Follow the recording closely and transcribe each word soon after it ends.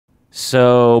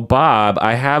So, Bob,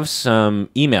 I have some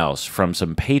emails from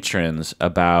some patrons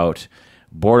about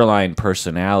borderline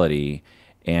personality,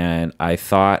 and I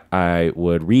thought I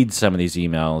would read some of these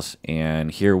emails and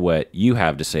hear what you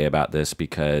have to say about this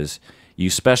because you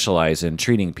specialize in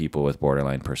treating people with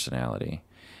borderline personality.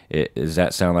 Does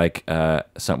that sound like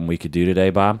something we could do today,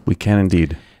 Bob? We can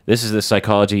indeed. This is the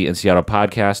Psychology in Seattle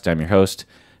podcast. I'm your host,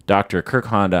 Dr. Kirk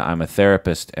Honda. I'm a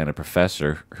therapist and a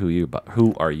professor.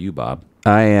 Who are you, Bob?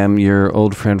 I am your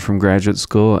old friend from graduate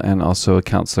school and also a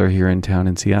counselor here in town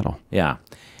in Seattle. Yeah.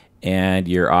 And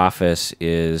your office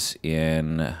is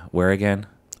in where again?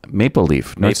 Maple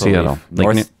Leaf, North Seattle.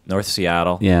 North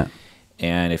Seattle. Yeah.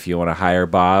 And if you want to hire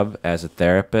Bob as a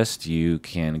therapist, you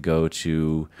can go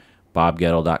to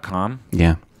bobgettle.com.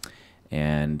 Yeah.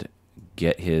 And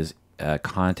get his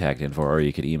contact info, or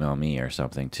you could email me or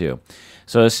something too.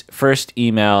 So this first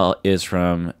email is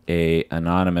from a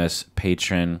anonymous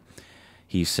patron.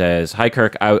 He says, "Hi,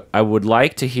 Kirk. I would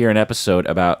like to hear an episode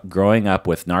about growing up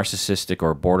with narcissistic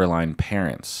or borderline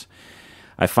parents.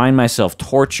 I find myself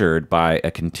tortured by a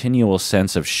continual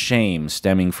sense of shame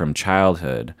stemming from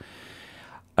childhood.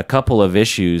 A couple of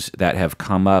issues that have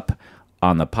come up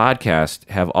on the podcast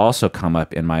have also come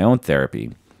up in my own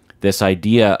therapy. This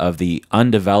idea of the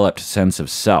undeveloped sense of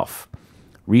self.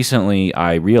 Recently,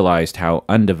 I realized how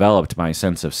undeveloped my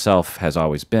sense of self has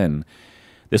always been.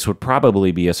 This would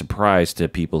probably be a surprise to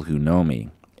people who know me.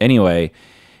 Anyway,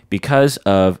 because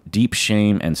of deep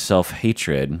shame and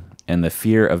self-hatred and the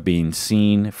fear of being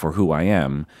seen for who I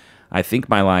am, I think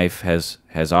my life has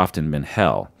often been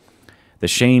hell. The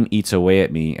shame eats away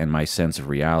at me and my sense of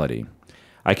reality.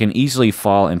 I can easily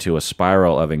fall into a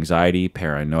spiral of anxiety,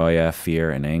 paranoia,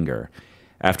 fear, and anger.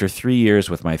 After 3 years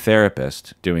with my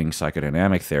therapist, doing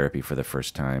psychodynamic therapy for the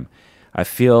first time, I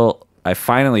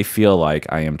finally feel like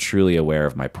I am truly aware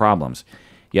of my problems.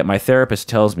 Yet my therapist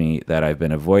tells me that I've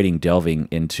been avoiding delving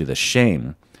into the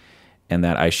shame and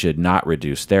that I should not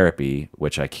reduce therapy,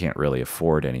 which I can't really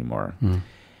afford anymore.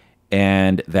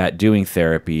 And that doing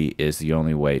therapy is the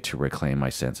only way to reclaim my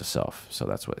sense of self." So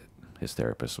that's what his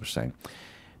therapist was saying.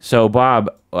 So,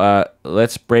 Bob,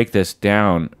 let's break this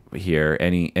down here.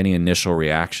 Any initial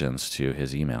reactions to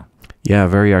his email? Yeah,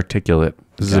 very articulate.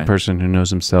 This is a person who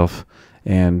knows himself,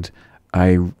 and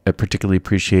I particularly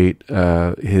appreciate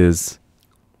his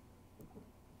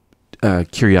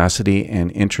curiosity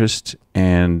and interest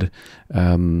and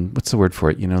what's the word for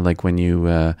it? You know, like when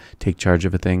you take charge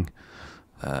of a thing.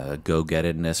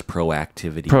 Go-gettedness,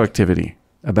 proactivity. Proactivity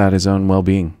about his own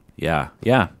well-being. Yeah,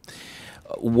 yeah.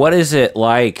 What is it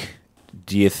like,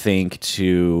 do you think,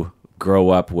 to grow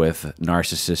up with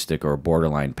narcissistic or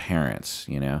borderline parents?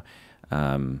 You know,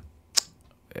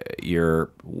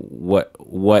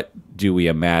 what do we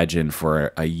imagine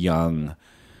for a young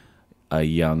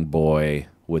boy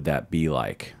would that be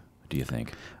like, do you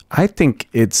think? I think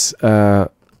it's a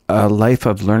life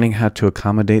of learning how to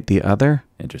accommodate the other,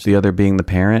 the other being the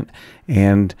parent,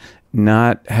 and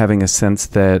not having a sense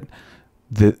that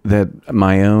that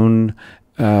my own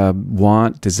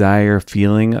want, desire,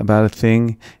 feeling about a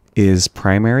thing is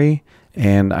primary,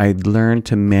 and I learn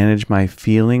to manage my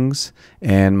feelings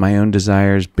and my own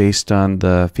desires based on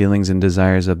the feelings and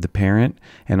desires of the parent,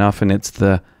 and often it's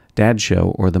the dad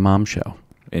show or the mom show.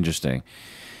 Interesting.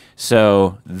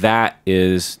 So that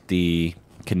is the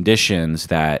conditions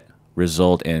that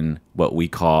result in what we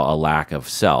call a lack of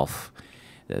self,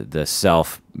 the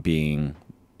self being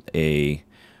a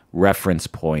reference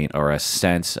point or a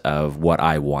sense of what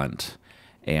I want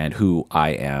and who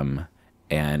I am,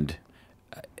 and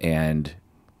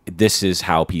this is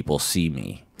how people see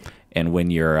me. And when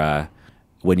you're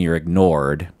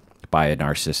ignored by a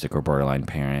narcissistic or borderline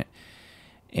parent,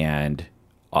 and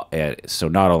so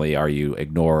not only are you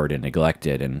ignored and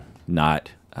neglected and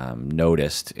not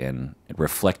noticed and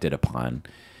reflected upon,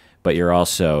 but you're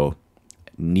also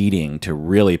needing to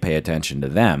really pay attention to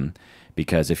them,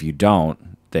 because if you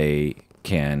don't, they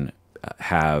can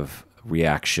have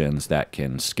reactions that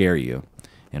can scare you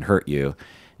and hurt you.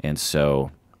 And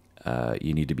so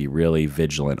you need to be really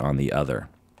vigilant on the other.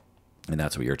 And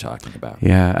that's what you're talking about.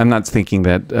 Yeah, I'm not thinking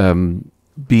that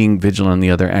being vigilant on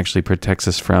the other actually protects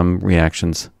us from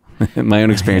reactions. My own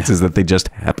experience is that they just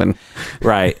happen.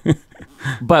 Right.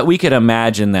 But we could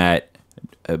imagine that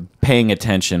paying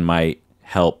attention might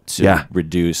help to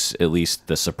reduce at least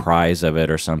the surprise of it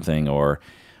or something, or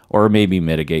maybe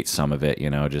mitigate some of it, you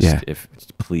know, just if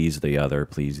please the other,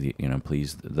 please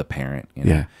the parent, you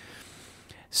know. Yeah.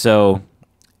 So,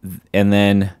 and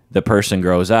then the person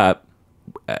grows up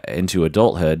into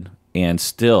adulthood and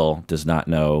still does not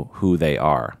know who they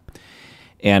are.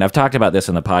 And I've talked about this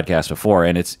in the podcast before,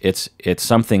 and it's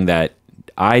something that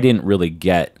I didn't really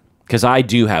get, because I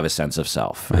do have a sense of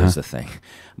self, is the thing.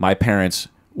 My parents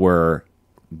were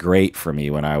great for me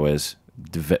when I was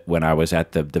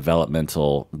at the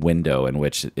developmental window in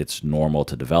which it's normal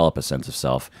to develop a sense of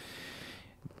self,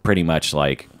 pretty much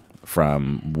like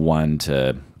from 1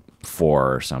 to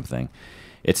 4 or something.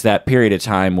 It's that period of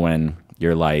time when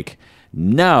you're like,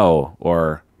 no,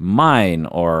 or mine,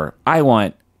 or I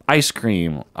want ice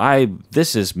cream.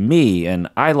 This is me, and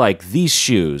I like these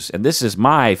shoes, and this is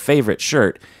my favorite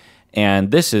shirt, and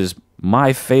this is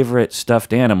my favorite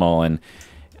stuffed animal, and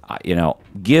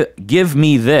give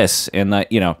me this, and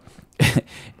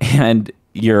and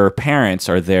your parents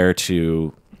are there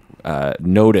to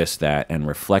notice that and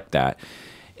reflect that,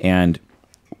 and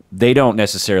they don't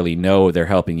necessarily know they're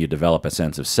helping you develop a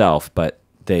sense of self, but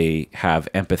they have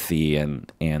empathy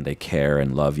and they care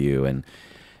and love you,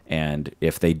 and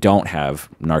if they don't have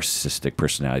narcissistic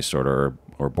personality disorder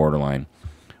or borderline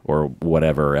or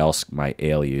whatever else might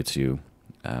ail you to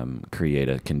create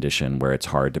a condition where it's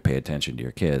hard to pay attention to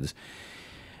your kids,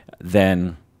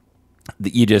 then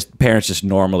parents just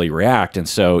normally react. And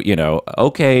so,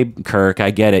 okay, Kirk,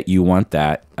 I get it. You want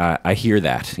that. I hear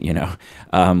that,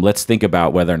 let's think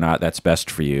about whether or not that's best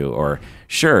for you, or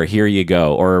sure, here you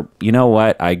go. Or, you know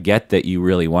what? I get that you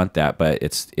really want that, but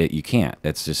you can't.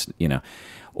 It's just,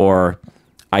 or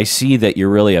I see that you're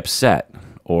really upset,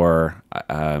 or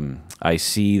I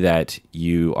see that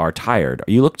you are tired.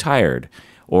 You look tired.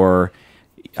 Or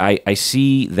I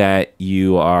see that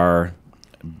you are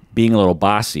being a little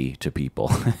bossy to people.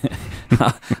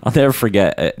 I'll never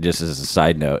forget, just as a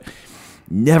side note,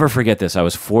 never forget this. I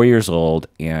was 4 years old,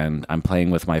 and I'm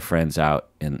playing with my friends out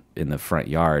in the front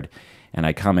yard, and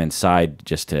I come inside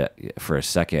just for a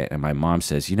second, and my mom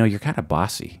says, you're kind of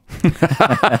bossy.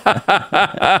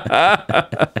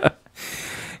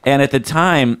 And at the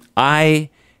time, I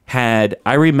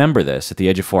remember this at the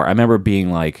age of 4. I remember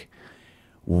being like,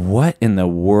 what in the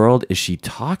world is she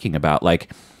talking about?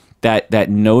 Like that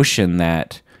notion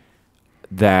that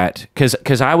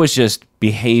because I was just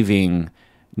behaving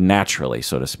naturally,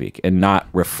 so to speak, and not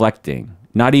reflecting,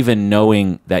 not even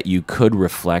knowing that you could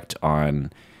reflect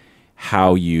on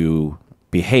how you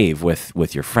behave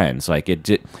with your friends. Like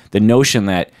the notion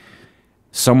that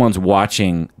someone's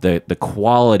watching the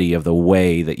quality of the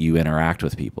way that you interact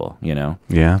with people,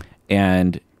 Yeah.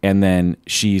 And then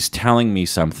she's telling me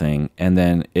something, and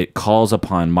then it calls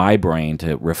upon my brain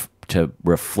to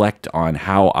reflect on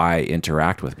how I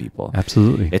interact with people.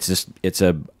 Absolutely. It's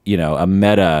a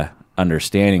meta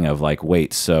understanding of like,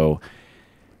 wait, so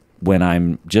when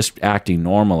I'm just acting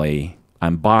normally,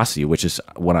 I'm bossy, which is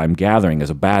what I'm gathering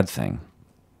is a bad thing.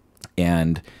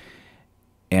 And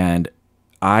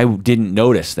I didn't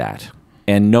notice that.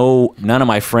 And none of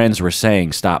my friends were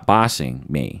saying, stop bossing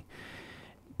me.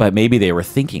 But maybe they were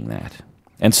thinking that.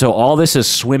 And so all this is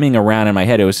swimming around in my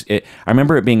head. I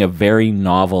remember it being a very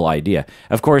novel idea.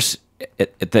 Of course,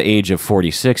 at the age of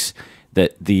 46,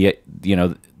 the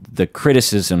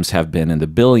criticisms have been in the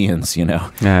billions,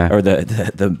 or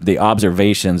the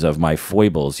observations of my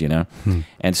foibles,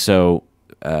 And so,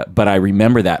 but I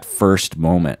remember that first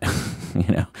moment,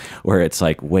 where it's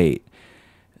like, wait,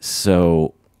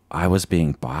 so I was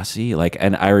being bossy?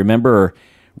 And I remember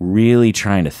really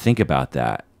trying to think about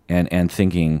that. And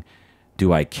thinking,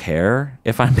 do I care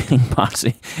if I'm being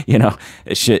bossy?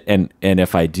 And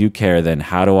if I do care, then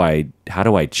how do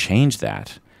I change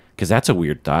that? Because that's a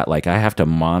weird thought. Like I have to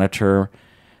monitor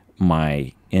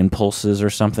my impulses or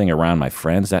something around my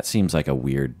friends. That seems like a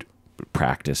weird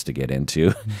practice to get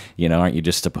into. Aren't you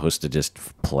just supposed to just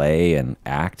play and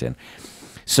act? And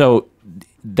so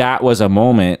that was a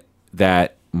moment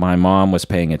that my mom was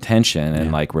paying attention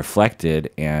and like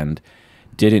reflected and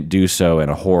didn't do so in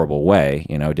a horrible way,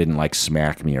 didn't like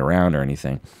smack me around or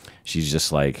anything. She's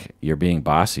just like, you're being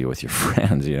bossy with your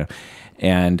friends,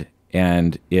 and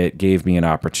it gave me an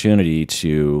opportunity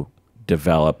to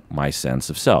develop my sense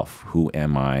of self. Who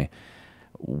am I?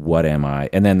 What am I?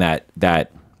 And then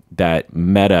that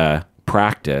meta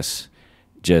practice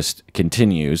just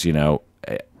continues,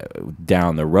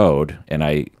 down the road, and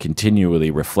I continually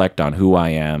reflect on who I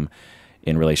am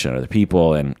in relation to other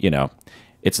people, and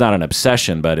it's not an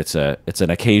obsession, but it's an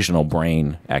occasional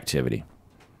brain activity.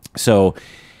 So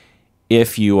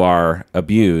if you are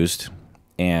abused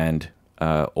and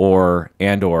or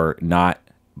not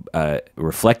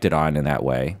reflected on in that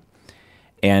way,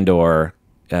 and or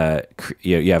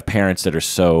you have parents that are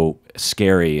so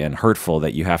scary and hurtful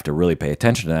that you have to really pay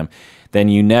attention to them, then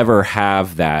you never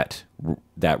have that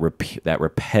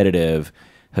repetitive,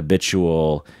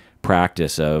 habitual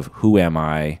practice of who am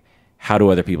I, how do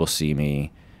other people see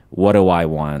me, what do I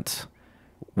want,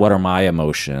 what are my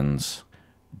emotions,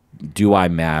 do I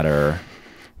matter?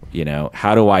 You know,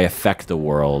 how do I affect the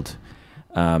world?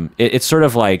 It's sort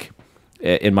of like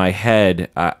in my head,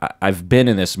 I've been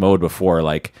in this mode before,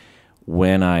 like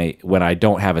when I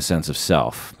don't have a sense of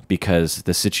self because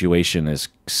the situation is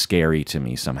scary to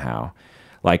me somehow.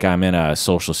 Like I'm in a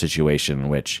social situation in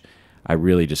which I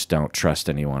really just don't trust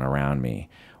anyone around me,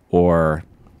 or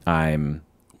I'm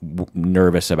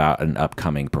nervous about an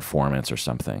upcoming performance or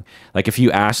something. Like if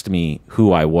you asked me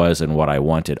who I was and what I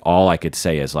wanted, all I could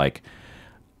say is like,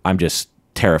 I'm just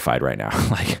terrified right now.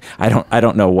 Like I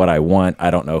don't know what I want. I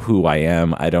don't know who I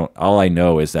am. All I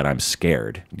know is that I'm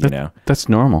scared, you know? That's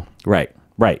normal. Right.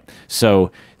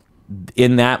 So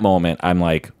in that moment, I'm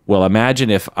like, well, imagine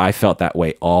if I felt that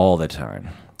way all the time.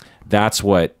 That's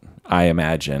what I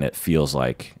imagine it feels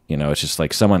like. You know, it's just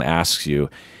like someone asks you,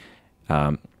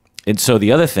 and so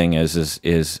the other thing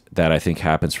is that I think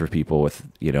happens for people with,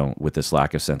 you know, with this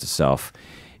lack of sense of self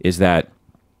is that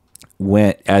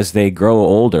as they grow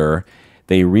older,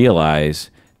 they realize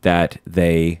that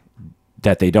they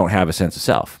don't have a sense of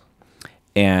self.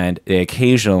 And they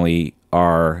occasionally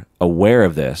are aware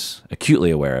of this,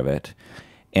 acutely aware of it,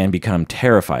 and become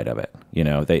terrified of it. You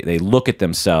know, they look at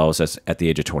themselves at the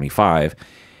age of 25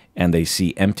 and they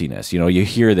see emptiness. You know, you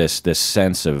hear this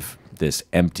sense of this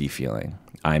empty feeling.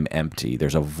 I'm empty.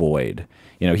 There's a void.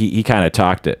 You know, he kind of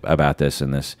talked about this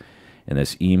in this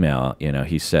email. You know,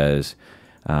 he says,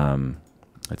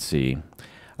 let's see,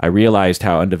 I realized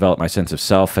how undeveloped my sense of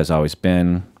self has always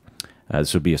been.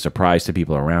 This would be a surprise to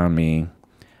people around me.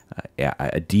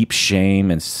 A deep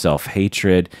shame and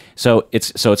self-hatred. So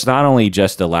it's not only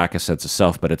just a lack of sense of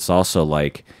self, but it's also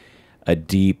like a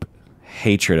deep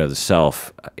hatred of the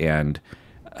self. And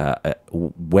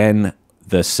when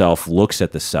the self looks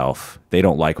at the self, they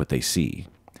don't like what they see,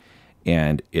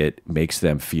 and it makes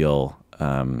them feel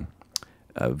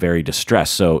very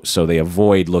distressed. So they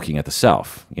avoid looking at the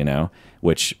self, you know,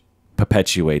 which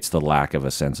perpetuates the lack of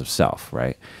a sense of self,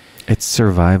 right? It's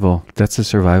survival. That's a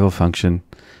survival function.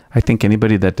 I think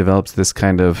anybody that develops this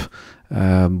kind of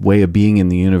way of being in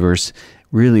the universe,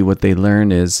 really what they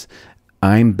learn is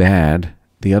I'm bad,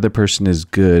 the other person is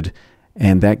good,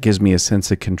 and that gives me a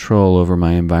sense of control over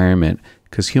my environment,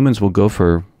 because humans will go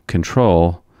for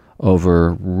control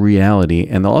over reality,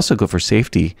 and they'll also go for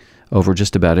safety over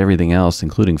just about everything else,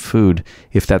 including food,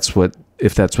 if that's what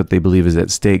they believe is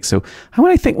at stake. So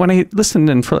when I listen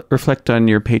and reflect on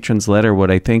your patron's letter,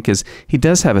 what I think is he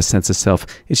does have a sense of self.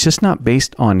 It's just not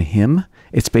based on him.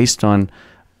 It's based on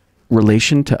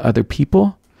relation to other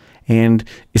people. And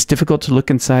it's difficult to look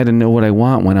inside and know what I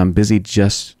want when I'm busy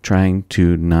just trying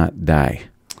to not die.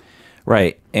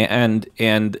 Right. And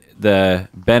the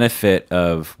benefit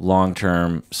of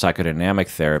long-term psychodynamic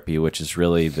therapy, which is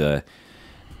really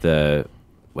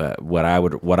what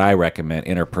I recommend,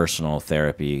 interpersonal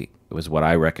therapy was what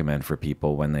I recommend for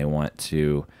people when they want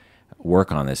to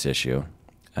work on this issue.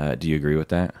 Do you agree with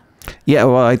that? Yeah,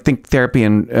 well, I think therapy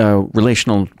and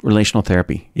relational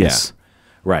therapy. Yes. Yeah.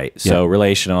 Right. So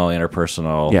relational,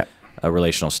 interpersonal, a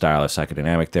relational style of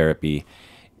psychodynamic therapy.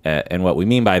 And what we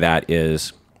mean by that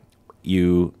is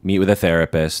you meet with a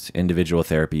therapist, individual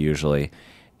therapy usually,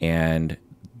 and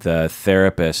the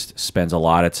therapist spends a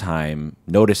lot of time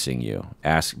noticing you,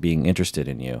 being interested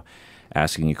in you,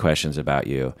 asking you questions about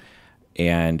you.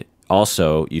 And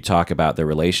also you talk about the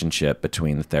relationship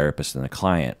between the therapist and the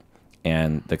client.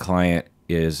 And the client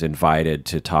is invited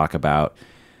to talk about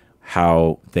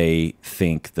how they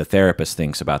think the therapist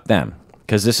thinks about them.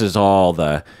 Because this is all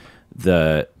the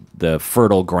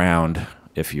fertile ground,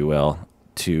 if you will,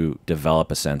 to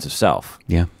develop a sense of self.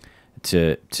 Yeah.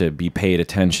 To be paid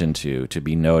attention to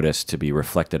be noticed, to be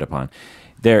reflected upon.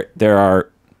 There are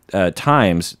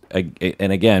times,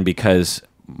 and again, because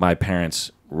my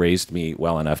parents raised me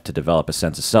well enough to develop a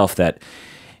sense of self, that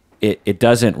it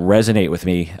doesn't resonate with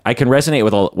me. I can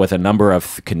resonate with a number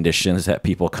of conditions that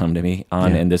people come to me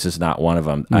on, and this is not one of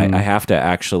them. I have to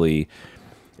actually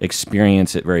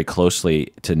experience it very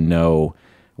closely to know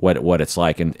what it's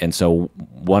like. And so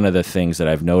one of the things that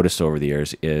I've noticed over the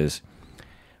years is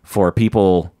for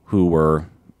people who were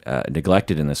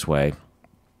neglected in this way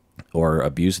or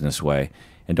abused in this way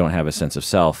and don't have a sense of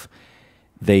self,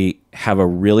 they have a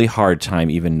really hard time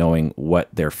even knowing what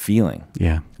they're feeling.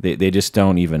 Yeah, they just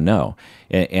don't even know.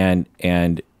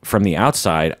 And from the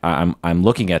outside, I'm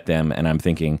looking at them and I'm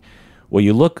thinking, well,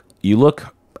 you look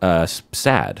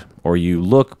sad, or you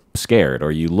look scared,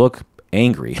 or you look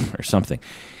angry, or something.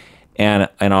 And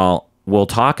we'll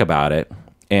talk about it,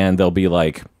 and they'll be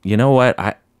like, you know what,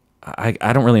 I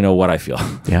don't really know what I feel.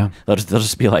 Yeah. they'll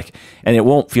just be like, and it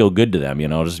won't feel good to them, you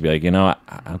know, just be like, you know,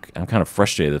 I'm kind of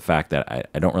frustrated with the fact that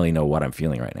I don't really know what I'm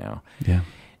feeling right now. Yeah.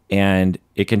 And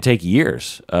it can take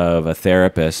years of a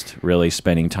therapist really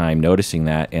spending time noticing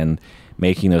that and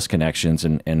making those connections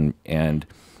and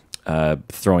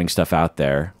throwing stuff out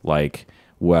there like,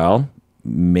 well,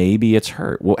 maybe it's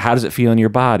hurt. Well, how does it feel in your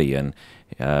body? And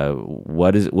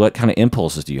what kind of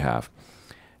impulses do you have?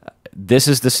 This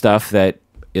is the stuff that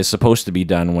is supposed to be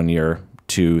done when you're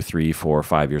 2, 3, 4,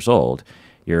 5 years old.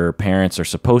 Your parents are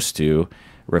supposed to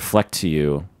reflect to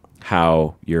you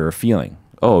how you're feeling.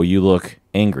 Oh, you look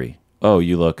angry. Oh,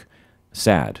 you look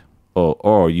sad.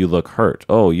 Oh, you look hurt.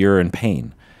 Oh, you're in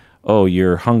pain. Oh,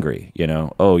 you're hungry, you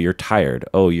know. Oh, you're tired.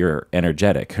 Oh, you're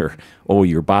energetic. Or, oh,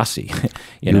 you're bossy.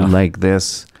 You like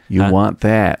this. You want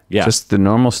that. Yeah. Just the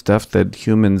normal stuff that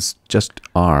humans just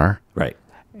are. Right.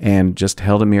 And just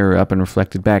held a mirror up and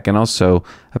reflected back, and also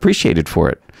appreciated for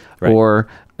it. Right. Or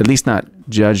at least not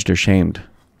judged or shamed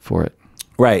for it.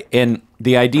 Right. And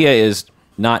the idea is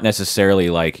not necessarily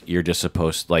like you're just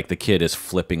supposed, like the kid is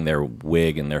flipping their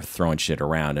wig and they're throwing shit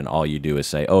around and all you do is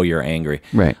say, oh, you're angry.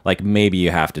 Right. Like maybe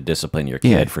you have to discipline your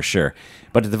kid for sure.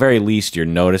 But at the very least, you're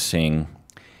noticing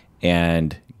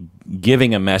and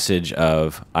giving a message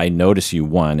of, I notice you,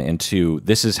 1, and 2,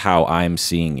 this is how I'm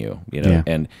seeing you, you know,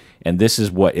 and this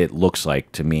is what it looks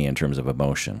like to me in terms of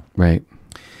emotion. Right.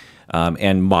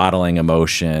 And modeling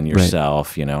emotion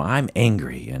yourself, you know, I'm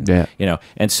angry and, you know,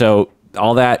 and so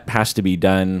all that has to be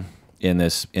done in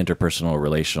this interpersonal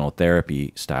relational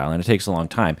therapy style. And it takes a long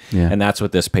time. And that's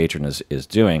what this patron is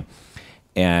doing.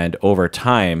 And over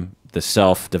time, the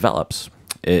self develops.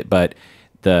 But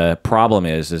the problem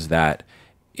is that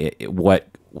what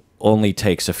only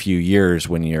takes a few years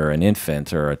when you're an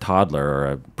infant or a toddler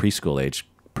or a preschool age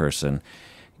person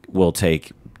will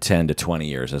take 10 to 20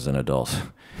 years as an adult,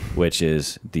 which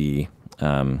is the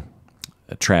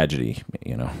tragedy,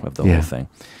 you know, of the whole thing.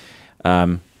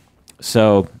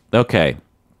 So, okay.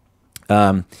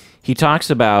 He talks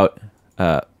about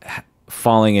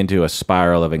falling into a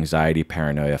spiral of anxiety,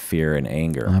 paranoia, fear, and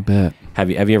anger. I bet. Have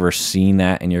you ever seen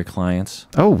that in your clients?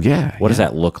 Oh, yeah. What does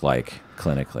that look like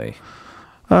clinically?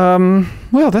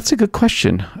 Well, that's a good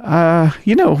question.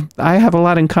 You know, I have a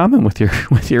lot in common with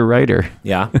your writer.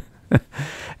 Yeah.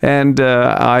 And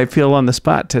I feel on the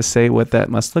spot to say what that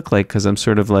must look like, because I'm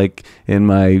sort of like in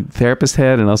my therapist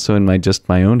head and also in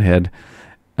my own head.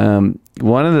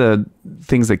 One of the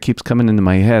things that keeps coming into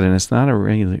my head, and it's not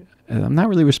I'm not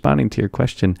really responding to your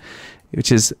question,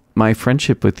 which is my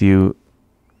friendship with you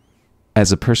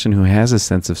as a person who has a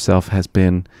sense of self has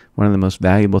been one of the most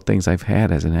valuable things I've had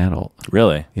as an adult.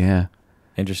 Really? Yeah.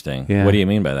 Interesting. Yeah. What do you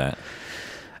mean by that?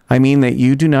 I mean that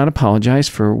you do not apologize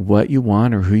for what you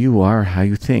want or who you are or how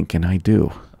you think, and I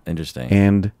do. Interesting.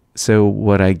 And so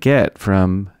what I get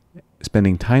from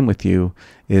spending time with you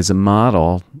is a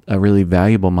model, a really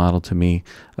valuable model to me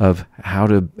of how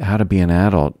to be an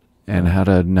adult and how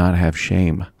to not have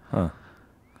shame. Huh.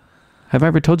 Have I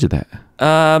ever told you that?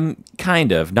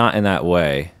 Kind of, not in that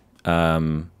way.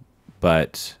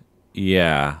 But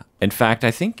yeah. In fact,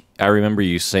 I think I remember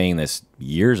you saying this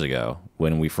years ago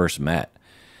when we first met.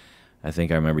 I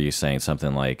think I remember you saying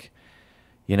something like,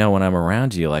 you know, when I'm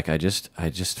around you, like I just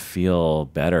feel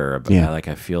better. Like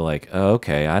I feel like, oh,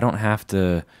 okay, I don't have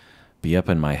to be up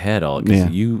in my head all.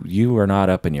 Because you are not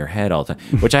up in your head all the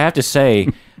time. Which I have to say,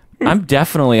 I'm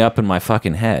definitely up in my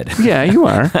fucking head. Yeah, you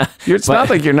are. It's not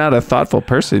like you're not a thoughtful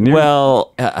person.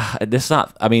 Well, it's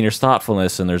not. I mean, there's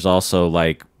thoughtfulness, and there's also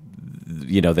like,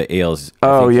 you know, the ails.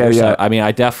 Oh yeah. I mean,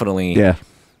 I definitely. Yeah.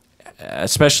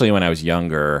 Especially when I was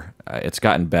younger, it's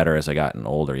gotten better as I gotten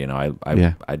older. You know,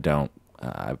 I don't.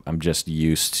 I'm just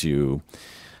used to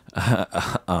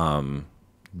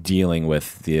dealing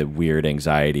with the weird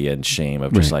anxiety and shame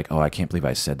of just like, oh, I can't believe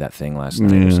I said that thing last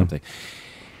night or something.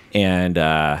 And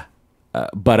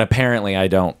but apparently I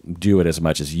don't do it as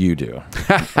much as you do.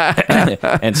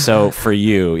 And so for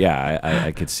you, yeah,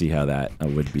 I could see how that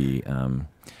would be.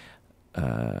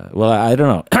 Well, I don't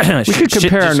know. We could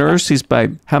compare our neuroses by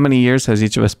how many years has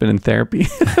each of us been in therapy.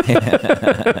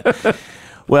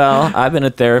 Well, I've been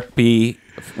in therapy.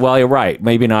 Well, you're right.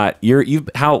 Maybe not.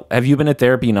 How have you been in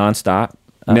therapy nonstop?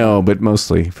 No, but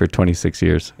mostly for 26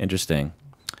 years. Interesting.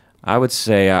 I would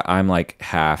say I'm like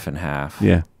half and half.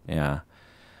 Yeah. Yeah.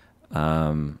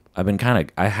 I've been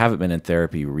I haven't been in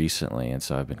therapy recently, and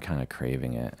so I've been kind of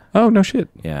craving it. Oh, no shit.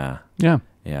 Yeah. Yeah.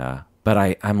 Yeah.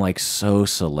 But I'm like so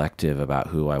selective about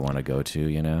who I want to go to,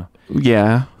 you know?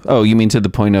 Yeah. Oh, you mean to the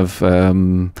point of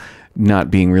not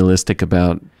being realistic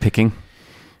about picking?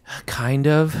 Kind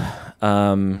of.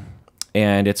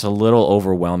 And it's a little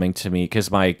overwhelming to me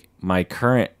because my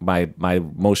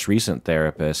most recent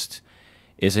therapist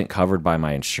isn't covered by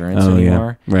my insurance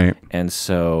anymore. Yeah. Right. And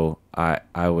so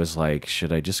I was like,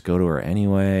 should I just go to her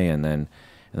anyway? And then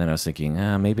I was thinking,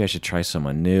 maybe I should try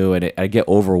someone new. And I get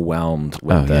overwhelmed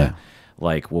with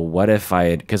like, well, what if I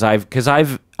had, because I've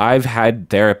had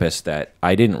therapists that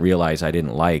I didn't realize I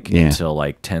didn't like until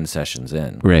like 10 sessions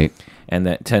in. Right. And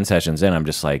then 10 sessions in, I'm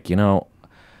just like,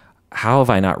 how have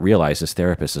I not realized this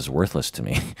therapist is worthless to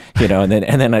me? And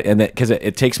then because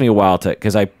it takes me a while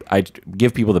because I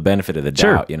give people the benefit of the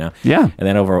doubt, Yeah. And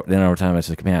then over time, it's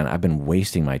like, man, I've been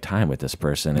wasting my time with this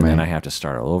person, and then I have to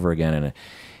start all over again, and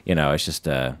it's just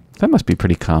that must be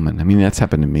pretty common. I mean, that's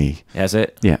happened to me. Has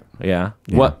it? Yeah. Yeah.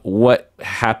 What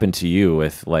happened to you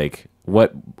with like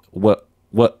what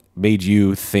made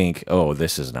you think, oh,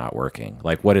 this is not working?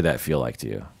 Like, what did that feel like to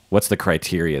you? What's the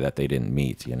criteria that they didn't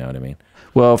meet? You know what I mean?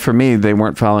 Well, for me, they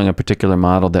weren't following a particular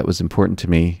model that was important to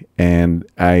me, and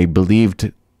I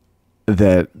believed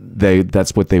that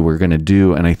that's what they were going to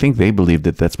do, and I think they believed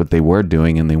that that's what they were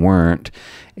doing, and they weren't.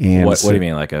 And what do you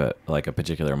mean, like a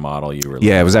particular model you were?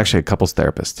 Yeah, it was actually a couples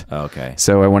therapist. Oh, okay.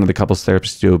 So I wanted the couples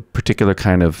therapist to do a particular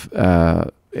kind of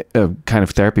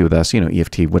therapy with us,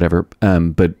 EFT, whatever.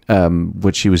 But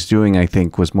what she was doing, I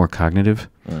think, was more cognitive.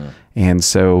 And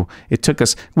so it took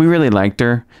us, we really liked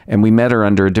her, and we met her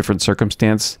under a different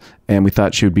circumstance, and we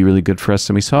thought she would be really good for us.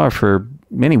 And we saw her for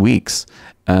many weeks.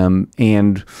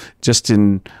 And just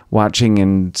in watching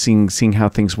and seeing how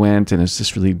things went, and it's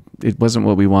just really, it wasn't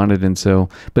what we wanted. And so,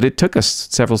 but it took us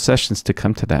several sessions to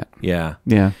come to that. Yeah.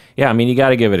 Yeah. Yeah. I mean, you got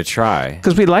to give it a try.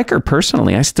 Because we like her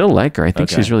personally. I still like her. I think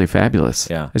she's really fabulous.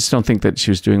 Yeah. I just don't think that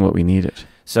she was doing what we needed.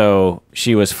 So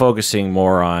she was focusing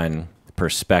more on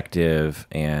perspective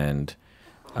and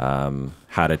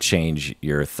how to change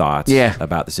your thoughts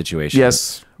about the situation.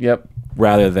 Yes. Yep.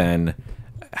 Rather than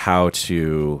how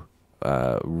to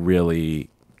really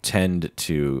tend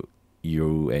to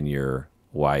you and your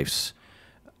wife's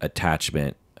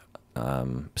attachment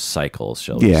cycles,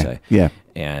 shall we say? Yeah.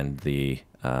 And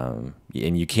and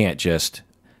you can't just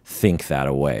think that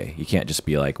away. You can't just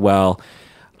be like, well,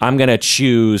 I'm going to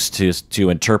choose to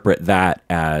interpret that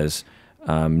as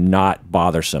not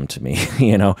bothersome to me,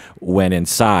 when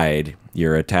inside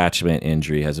your attachment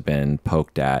injury has been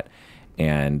poked at,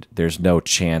 and there's no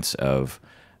chance of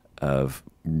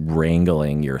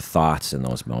wrangling your thoughts in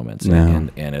those moments. No.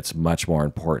 And it's much more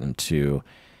important to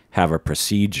have a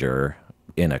procedure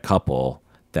in a couple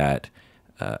that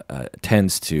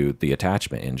tends to the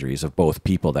attachment injuries of both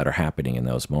people that are happening in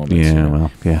those moments. Yeah,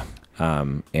 well, yeah.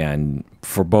 And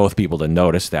for both people to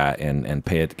notice that and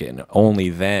pay it again, only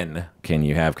then can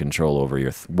you have control over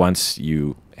your, once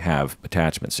you have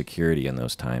attachment security in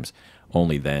those times,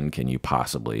 only then can you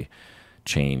possibly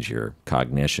change your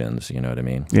cognitions. You know what I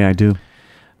mean? Yeah, I do.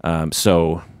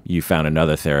 So you found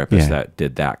another therapist that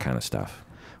did that kind of stuff.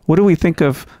 What do we think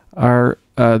of our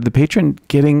the patron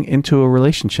getting into a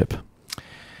relationship?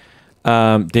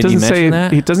 Did he mention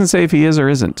that? He doesn't say if he is or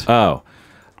isn't. Oh.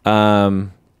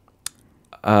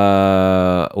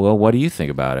 Well, what do you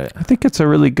think about it? I think it's a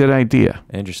really good idea.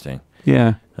 Interesting.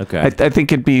 Yeah. Okay. I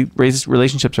think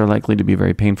relationships are likely to be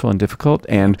very painful and difficult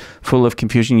and full of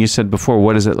confusion. You said before,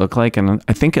 what does it look like? And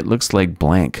I think it looks like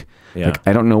blank. Yeah. Like,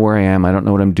 I don't know where I am. I don't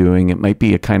know what I'm doing. It might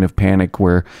be a kind of panic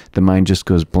where the mind just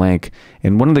goes blank.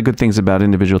 And one of the good things about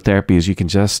individual therapy is you can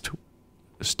just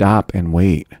stop and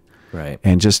wait. Right.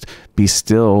 And just be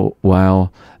still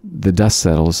while the dust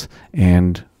settles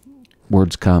and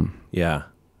words come. Yeah.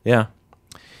 Yeah.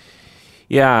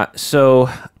 Yeah. So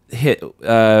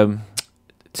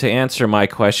to answer my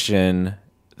question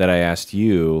that I asked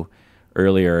you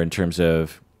earlier in terms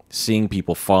of seeing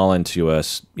people fall into a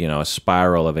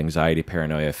spiral of anxiety,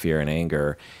 paranoia, fear, and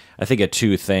anger, I think of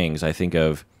two things. I think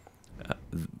of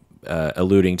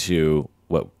alluding to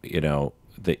what,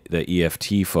 the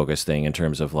EFT focus thing in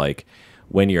terms of like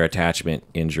when your attachment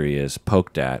injury is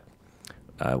poked at,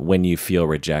 when you feel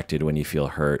rejected, when you feel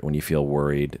hurt, when you feel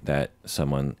worried that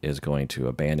someone is going to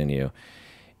abandon you,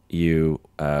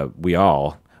 we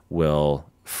all will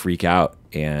freak out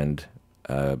and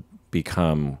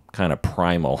become kind of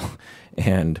primal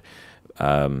and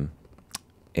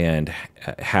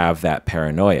have that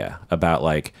paranoia about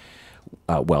like,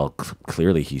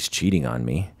 clearly he's cheating on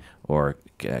me, or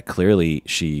clearly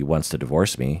she wants to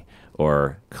divorce me,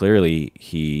 or clearly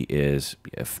he is,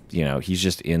 he's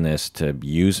just in this to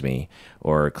use me,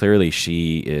 or clearly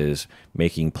she is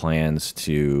making plans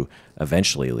to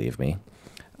eventually leave me,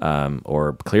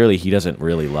 or clearly he doesn't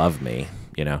really love me,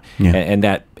 and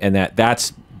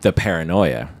that's the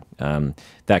paranoia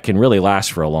that can really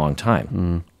last for a long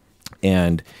time,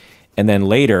 and And then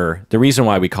later, the reason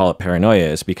why we call it paranoia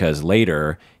is because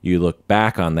later you look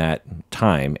back on that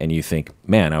time and you think,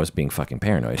 man, I was being fucking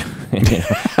paranoid. You know,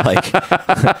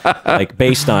 like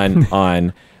based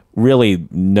on really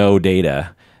no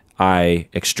data, I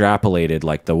extrapolated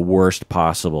like the worst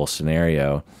possible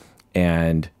scenario,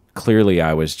 and clearly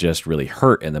I was just really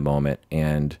hurt in the moment,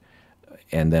 and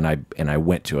then I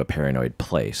went to a paranoid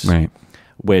place, right?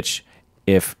 Which,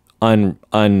 if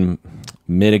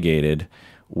unmitigated,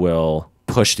 will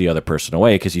push the other person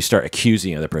away, because you start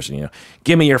accusing the other person. You know,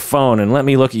 give me your phone and let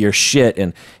me look at your shit,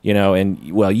 and you know,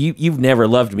 and well, you've never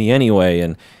loved me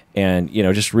anyway, and you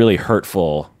know, just really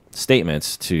hurtful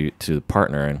statements to the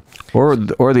partner, and or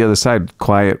the other side,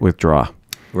 quiet withdraw.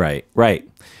 Right.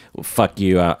 Well, fuck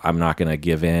you. I'm not gonna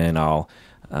give in. I'll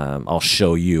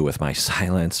show you with my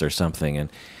silence or something,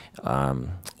 and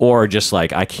or just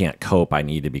like, I can't cope, I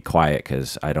need to be quiet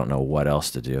because I don't know what else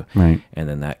to do. Right. And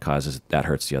then that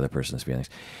hurts the other person's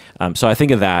feelings. So I think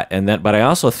of that, but I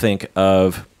also think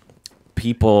of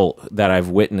people that I've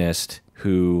witnessed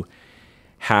who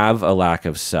have a lack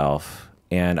of self,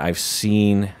 and I've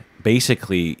seen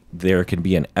basically there can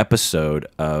be an episode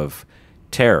of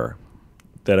terror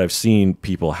that I've seen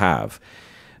people have,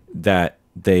 that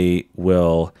they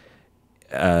will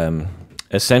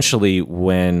essentially,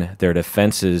 when their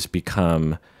defenses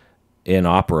become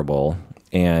inoperable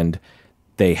and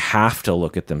they have to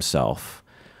look at themselves,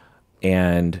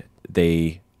 and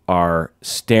they are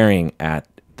staring at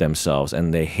themselves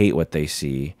and they hate what they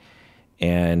see,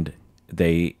 and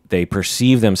they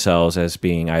perceive themselves as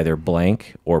being either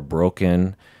blank or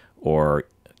broken or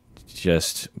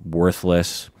just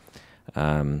worthless,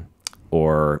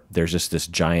 or there's just this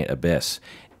giant abyss,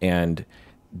 and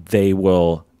they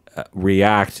will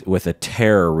react with a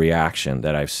terror reaction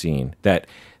that I've seen, that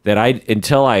I,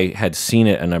 until I had seen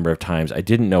it a number of times, I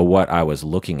didn't know what I was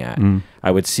looking at.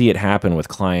 I would see it happen with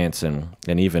clients and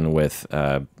even with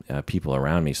people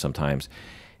around me sometimes,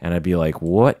 and I'd be like,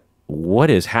 what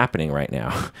is happening right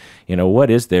now? You know,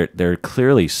 what is they're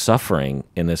clearly suffering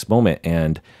in this moment,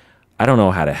 and I don't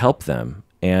know how to help them,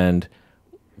 and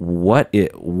what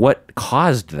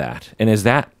caused that, and is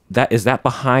that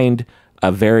behind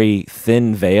a very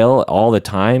thin veil all the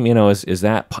time? You know, is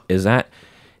that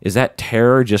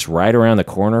terror just right around the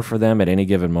corner for them at any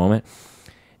given moment?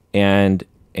 And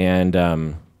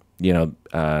you know,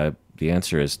 the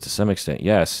answer is to some extent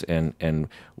yes, and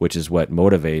which is what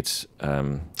motivates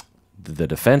the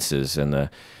defenses and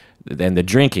the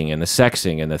drinking and the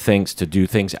sexing and the things to do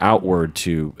things outward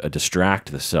to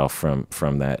distract the self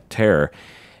from that terror,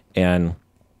 and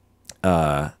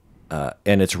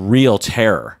it's real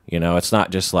terror. You know, it's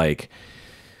not just like,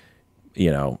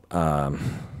 you know,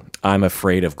 I'm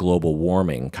afraid of global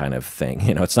warming kind of thing.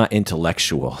 You know, it's not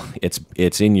intellectual.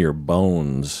 It's in your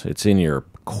bones. It's in your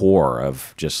core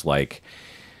of just like,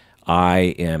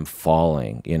 I am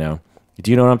falling, you know.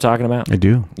 Do you know what I'm talking about? I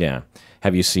do. Yeah.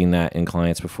 Have you seen that in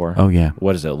clients before? Oh, yeah.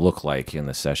 What does it look like in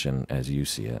the session as you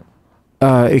see it?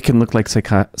 It can look like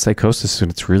psychosis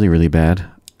when it's really, really bad.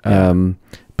 Yeah.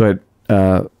 But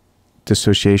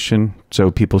dissociation, so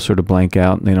people sort of blank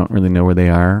out and they don't really know where they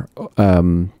are.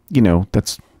 You know,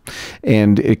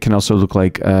 and it can also look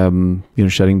like, you know,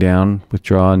 shutting down,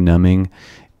 withdrawal, numbing.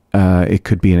 It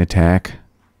could be an attack.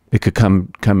 It could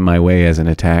come my way as an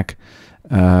attack.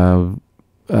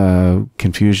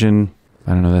 Confusion.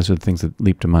 I don't know. Those are the things that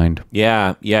leap to mind.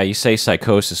 Yeah. You say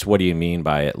psychosis. What do you mean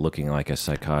by it looking like a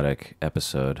psychotic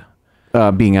episode?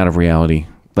 Being out of reality,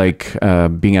 like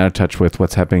being out of touch with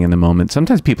what's happening in the moment.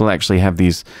 Sometimes people actually have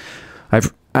these.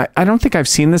 I don't think I've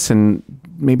seen this in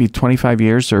maybe 25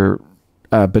 years,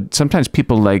 but sometimes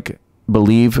people like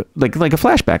believe like a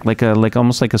flashback, like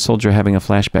almost like a soldier having a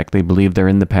flashback. They believe they're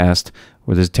in the past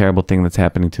where there's a terrible thing that's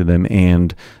happening to them,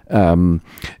 and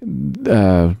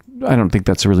I don't think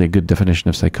that's really a good definition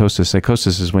of psychosis.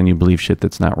 Psychosis is when you believe shit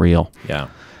that's not real. Yeah.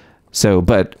 So,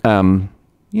 but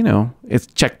you know, it's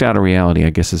checked out of reality,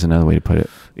 I guess, is another way to put it.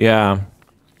 Yeah.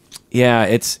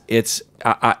 It's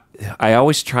I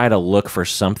always try to look for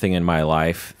something in my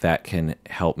life that can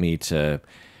help me to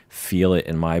feel it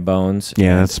in my bones.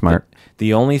 Yeah, that's smart.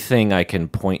 The only thing I can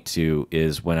point to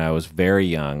is when I was very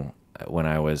young, when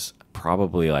I was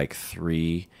probably like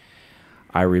 3,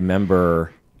 I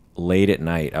remember late at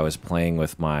night, I was playing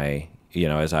with my, you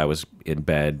know, as I was in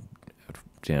bed,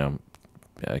 you know,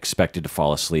 expected to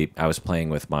fall asleep, I was playing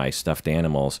with my stuffed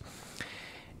animals.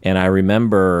 And I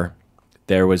remember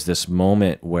there was this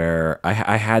moment where I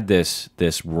had this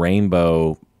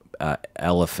rainbow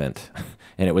elephant,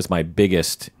 and it was my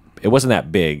biggest. It wasn't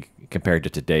that big compared to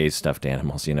today's stuffed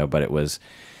animals, you know, but it was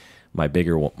my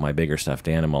bigger stuffed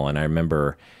animal. And I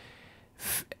remember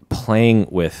playing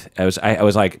with. I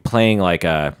was like playing like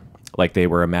they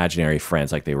were imaginary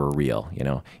friends, like they were real. You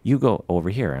know, you go over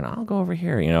here and I'll go over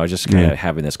here. You know, I was just kind of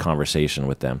having this conversation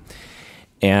with them,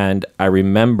 and I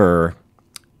remember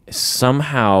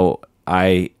somehow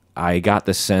I got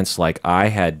the sense like I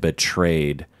had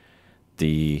betrayed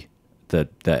the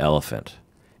elephant.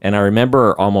 And I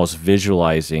remember almost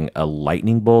visualizing a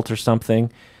lightning bolt or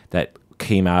something that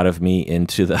came out of me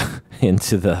into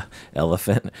the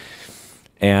elephant.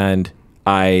 And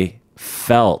I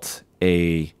felt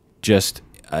an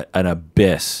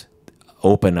abyss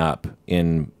open up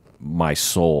in my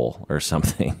soul or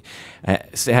something.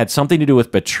 It had something to do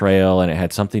with betrayal, and it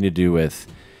had something to do with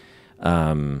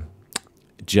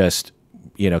just,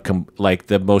 you know, like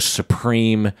the most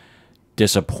supreme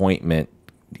disappointment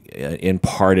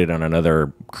imparted on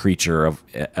another creature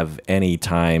of any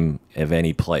time, of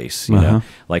any place, you know.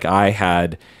 Like I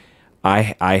had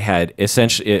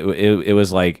essentially it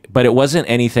was like, but it wasn't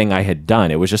anything I had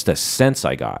done. It was just a sense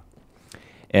I got,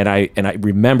 and I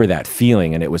remember that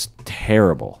feeling, and it was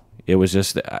terrible. It was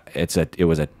just it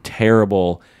was a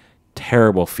terrible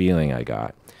feeling I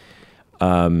got.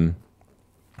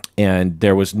 And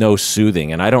there was no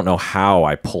soothing, and I don't know how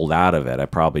I pulled out of it. I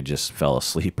probably just fell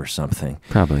asleep or something.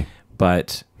 Probably.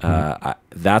 But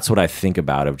that's what I think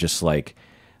about, of just like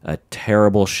a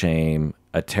terrible shame,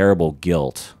 a terrible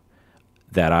guilt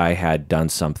that I had done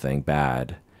something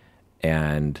bad,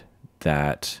 and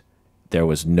that there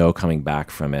was no coming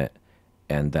back from it,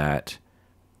 and that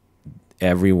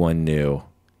everyone knew,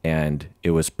 and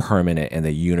it was permanent, and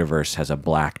the universe has a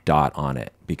black dot on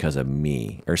it because of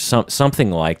me, or something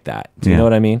like that. Do you know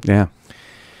what I mean? Yeah.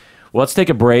 Well, let's take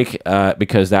a break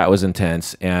because that was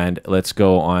intense, and let's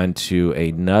go on to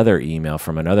another email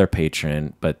from another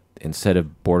patron, but instead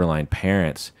of borderline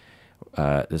parents,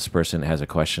 this person has a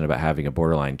question about having a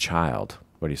borderline child.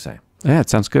 What do you say? Yeah, it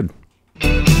sounds good.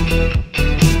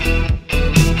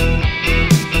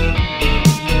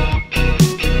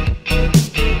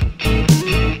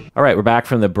 All right, we're back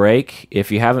from the break.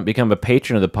 If you haven't become a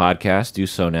patron of the podcast, do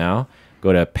so now.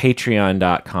 Go to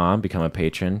patreon.com, become a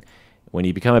patron. When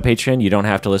you become a patron, you don't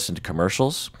have to listen to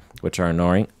commercials, which are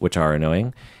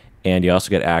annoying, and you also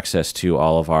get access to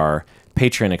all of our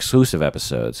patron exclusive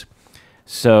episodes.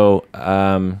 So,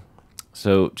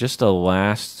 so just a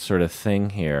last sort of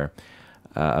thing here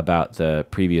about the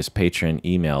previous patron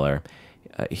emailer.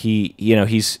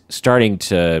 He's starting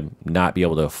to not be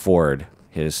able to afford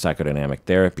his psychodynamic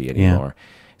therapy anymore. Yeah.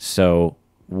 So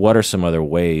what are some other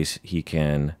ways he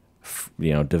can,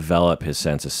 develop his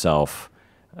sense of self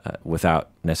without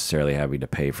necessarily having to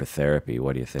pay for therapy?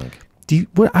 What do you think?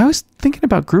 I was thinking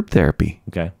about group therapy.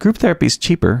 Okay. Group therapy is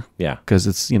cheaper. Yeah. Because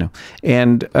it's,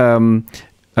 and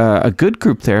a good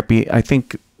group therapy, I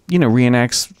think,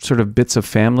 reenacts sort of bits of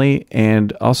family,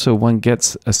 and also one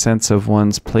gets a sense of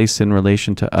one's place in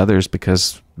relation to others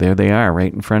because there they are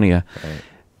right in front of you. Right.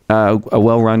 A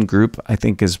well-run group, I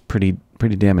think, is pretty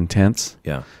damn intense.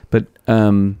 Yeah. But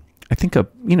I think a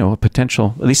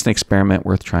potential, at least an experiment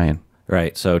worth trying.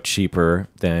 Right. So cheaper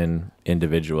than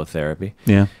individual therapy.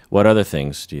 Yeah. What other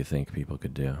things do you think people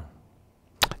could do?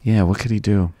 Yeah. What could he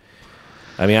do?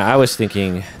 I mean, I was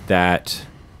thinking that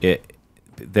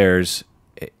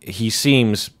he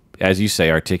seems, as you say,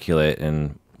 articulate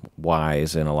and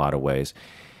wise in a lot of ways.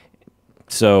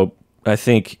 So I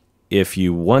think if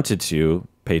you wanted to,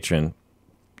 patron,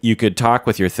 you could talk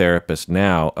with your therapist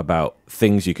now about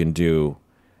things you can do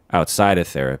outside of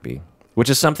therapy, which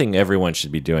is something everyone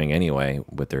should be doing anyway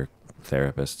with their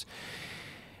therapists.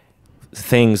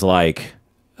 Things like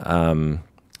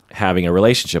having a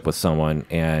relationship with someone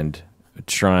and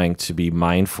trying to be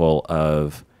mindful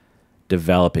of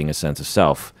developing a sense of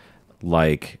self.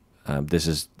 Like this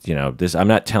is, I'm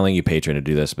not telling you, patron, to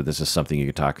do this, but this is something you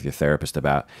could talk with your therapist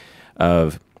about.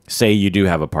 Of, say you do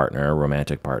have a partner, a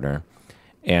romantic partner,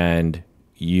 and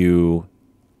you,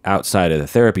 outside of the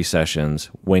therapy sessions,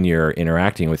 when you're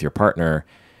interacting with your partner,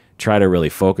 try to really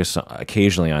focus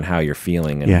occasionally on how you're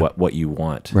feeling and what you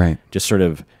want. Right. Just sort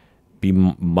of be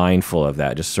mindful of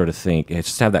that. Just sort of think,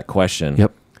 just have that question.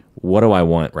 Yep. What do I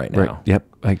want right now? Right. Yep.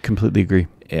 I completely agree.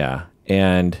 Yeah.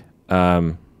 And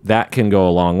that can go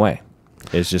a long way.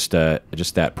 It's just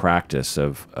that practice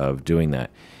of doing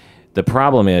that. The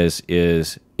problem is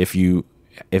if you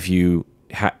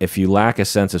lack a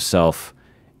sense of self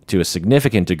to a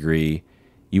significant degree,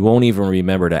 you won't even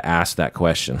remember to ask that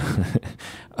question.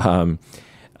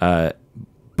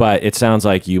 But it sounds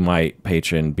like you might,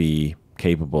 patron, be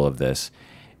capable of this.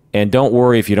 And don't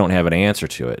worry if you don't have an answer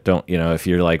to it. Don't, you know, if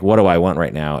you're like, what do I want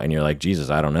right now? And you're like, Jesus,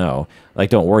 I don't know. Like,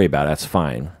 don't worry about it. That's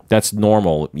fine. That's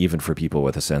normal, even for people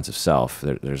with a sense of self.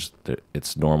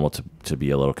 It's normal to be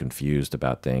a little confused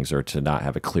about things or to not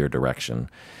have a clear direction.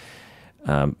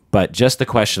 But just the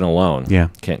question alone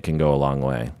can go a long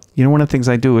way. You know, one of the things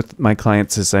I do with my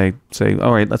clients is I say,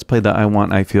 all right, let's play the I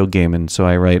want, I feel game. And so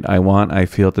I write, I want, I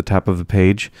feel at the top of the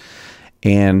page.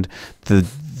 And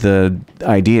the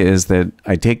idea is that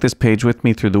I take this page with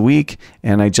me through the week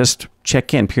and I just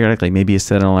check in periodically. Maybe you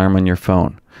set an alarm on your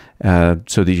phone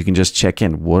so that you can just check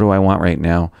in. What do I want right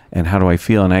now? And how do I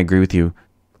feel? And I agree with you.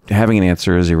 Having an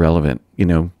answer is irrelevant. You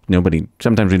know,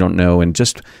 sometimes we don't know. And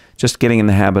just getting in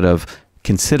the habit of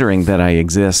considering that I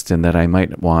exist and that I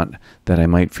might want, that I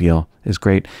might feel is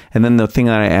great. And then the thing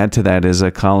that I add to that is a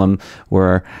column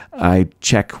where I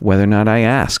check whether or not I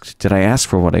asked. Did I ask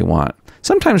for what I want?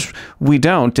 Sometimes we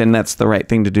don't, and that's the right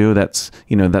thing to do. That's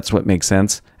what makes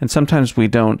sense. And sometimes we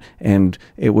don't, and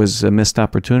it was a missed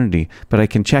opportunity. But I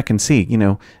can check and see,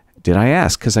 did I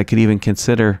ask? Because I could even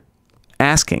consider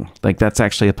asking. Like, that's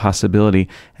actually a possibility.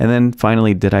 And then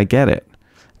finally, did I get it?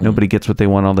 Nobody gets what they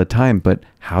want all the time, but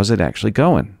how's it actually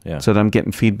going? Yeah. So that I'm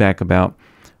getting feedback about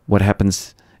what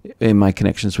happens in my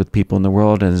connections with people in the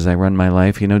world as I run my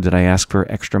life. Did I ask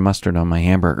for extra mustard on my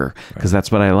hamburger? Because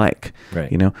that's what I like.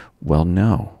 Right. Well,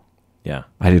 no. Yeah.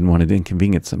 I didn't want to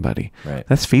inconvenience somebody. Right.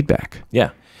 That's feedback. Yeah.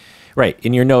 Right.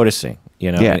 And you're noticing,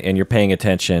 and you're paying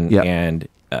attention. Yeah. And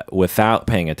without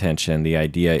paying attention, the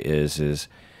idea is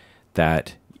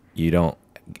that you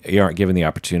aren't given the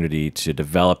opportunity to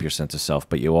develop your sense of self,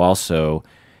 but you also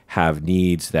have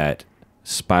needs that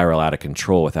spiral out of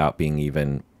control without being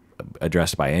even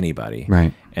addressed by anybody.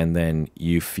 Right. And then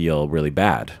you feel really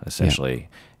bad, essentially,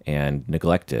 and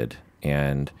neglected.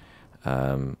 And,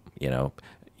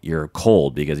 you're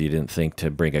cold because you didn't think to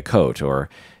bring a coat, or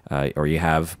you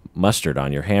have mustard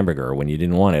on your hamburger when you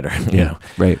didn't want it. Or,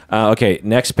 Right. Okay.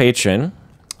 Next patron,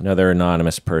 another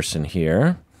anonymous person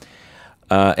here.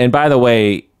 And by the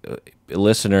way,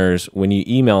 listeners, when you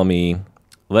email me,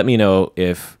 let me know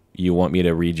if you want me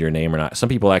to read your name or not. Some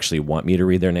people actually want me to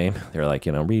read their name. They're like,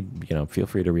 feel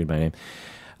free to read my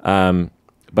name.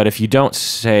 But if you don't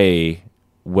say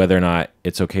whether or not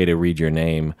it's okay to read your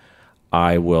name,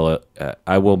 I will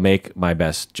make my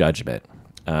best judgment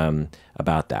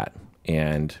about that.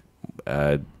 And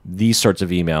these sorts of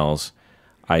emails,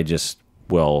 I just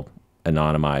will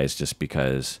anonymize just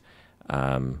because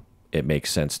it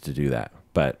makes sense to do that.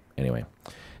 But anyway,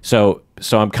 so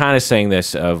I'm kind of saying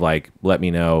this of like, let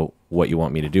me know what you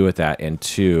want me to do with that. And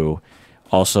two,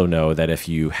 also know that if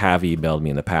you have emailed me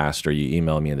in the past or you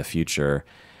email me in the future,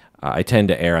 I tend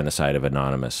to err on the side of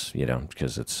anonymous,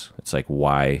 because it's like,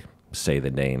 why say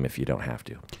the name if you don't have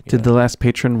to? Did the last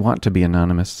patron want to be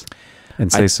anonymous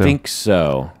and say so? I think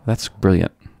so. That's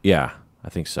brilliant. Yeah, I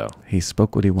think so. He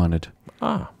spoke what he wanted.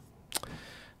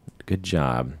 Good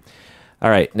job. All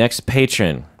right, next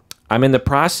patron. I'm in the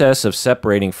process of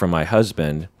separating from my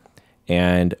husband,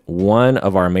 and one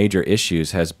of our major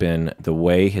issues has been the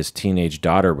way his teenage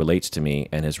daughter relates to me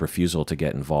and his refusal to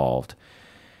get involved.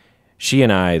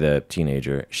 The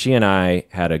teenager, she and I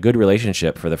had a good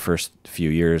relationship for the first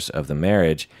few years of the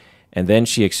marriage, and then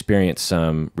she experienced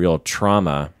some real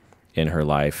trauma in her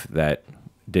life that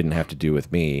didn't have to do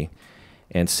with me.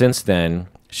 And since then,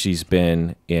 she's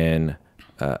been in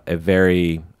a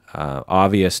very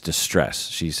obvious distress.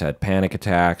 She's had panic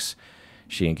attacks.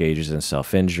 She engages in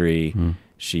self-injury.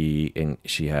 She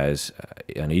has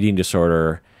an eating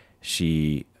disorder.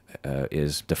 She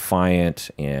is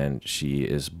defiant, and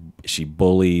she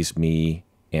bullies me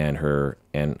and her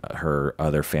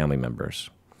other family members,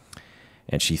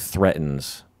 and she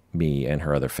threatens me and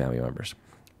her other family members,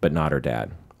 but not her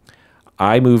dad.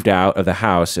 I moved out of the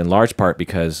house in large part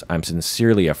because I'm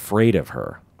sincerely afraid of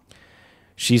her.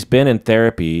 She's been in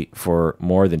therapy for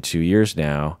more than 2 years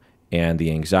now, and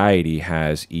the anxiety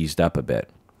has eased up a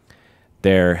bit.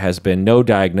 There has been no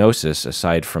diagnosis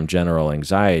aside from general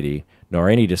anxiety, nor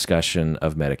any discussion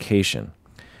of medication.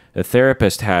 The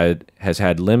therapist has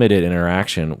had limited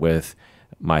interaction with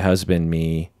my husband,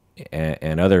 me,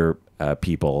 and other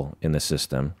people in the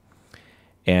system,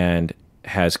 and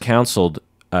has counseled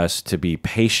us to be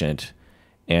patient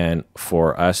and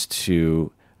for us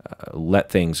to let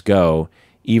things go,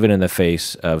 even in the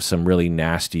face of some really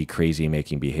nasty,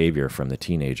 crazy-making behavior from the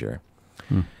teenager.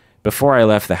 Before I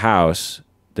left the house,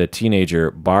 the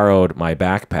teenager borrowed my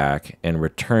backpack and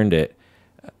returned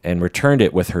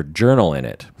it with her journal in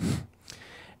it.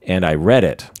 And I read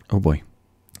it. Oh, boy.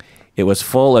 It was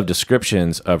full of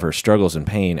descriptions of her struggles and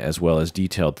pain, as well as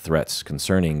detailed threats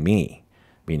concerning me,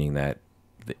 meaning that,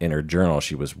 in her journal,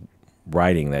 she was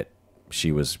writing that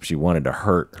she wanted to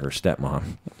hurt her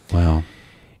stepmom. Wow.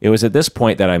 It was at this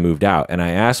point that I moved out, and I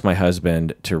asked my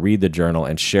husband to read the journal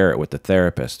and share it with the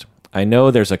therapist. I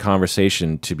know there's a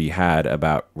conversation to be had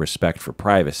about respect for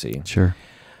privacy. Sure.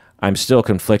 I'm still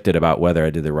conflicted about whether I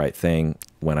did the right thing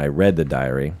when I read the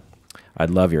diary. I'd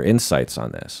love your insights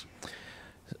on this.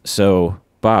 So,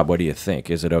 Bob, what do you think?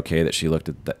 Is it okay that she looked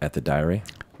at the diary?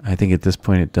 I think at this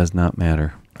point it does not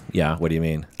matter. Yeah, what do you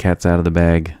mean? Cat's out of the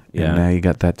bag, and now you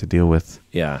got that to deal with.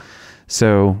 Yeah.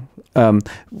 So, I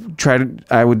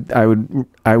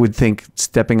would think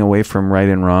stepping away from right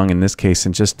and wrong in this case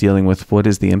and just dealing with what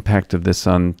is the impact of this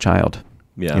on child.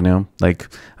 Yeah. You know, like,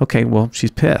 okay, well,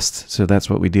 she's pissed, so that's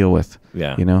what we deal with.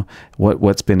 Yeah. You know,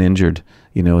 what's been injured,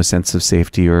 you know, a sense of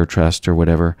safety or trust or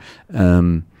whatever.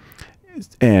 And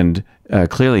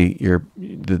clearly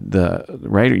the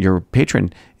writer, your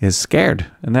patron, is scared,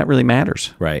 and that really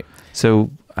matters. Right. So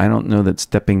I don't know that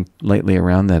stepping lightly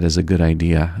around that is a good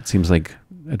idea. It seems like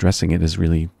addressing it is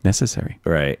really necessary.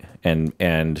 Right.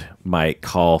 And might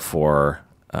call for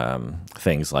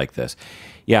things like this.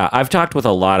 Yeah, I've talked with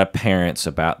a lot of parents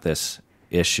about this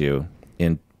issue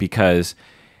because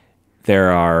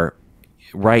there are,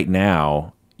 right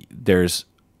now, there's,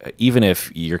 even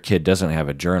if your kid doesn't have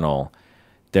a journal,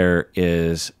 there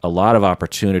is a lot of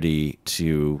opportunity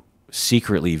to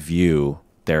secretly view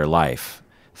their life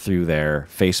through their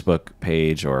Facebook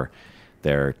page or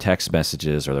their text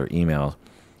messages or their email.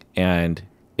 And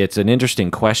it's an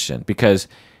interesting question because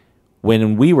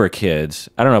when we were kids,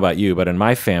 I don't know about you, but in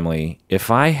my family, if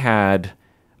I had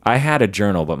a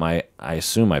journal, but I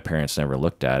assume my parents never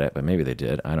looked at it, but maybe they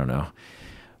did. I don't know.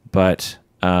 But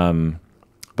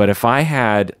if I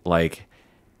had like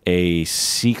a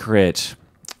secret,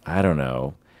 I don't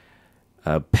know,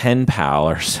 a pen pal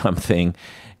or something,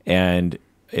 and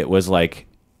it was like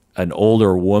an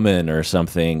older woman or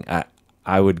something,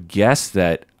 I would guess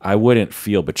that I wouldn't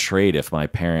feel betrayed if my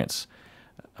parents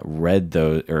read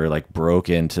those or like broke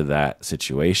into that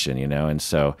situation, you know? And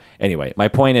so anyway, my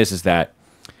point is that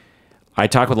I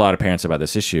talk with a lot of parents about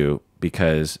this issue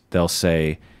because they'll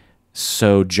say,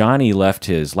 so Johnny left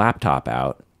his laptop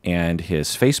out and his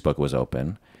Facebook was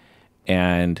open,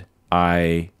 and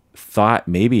I thought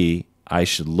maybe I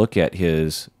should look at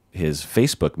his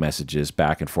Facebook messages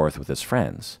back and forth with his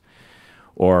friends.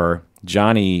 Or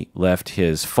Johnny left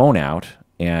his phone out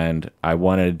and I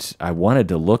wanted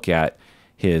to look at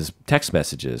his text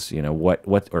messages, you know, what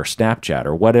or Snapchat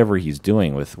or whatever he's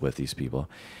doing with these people.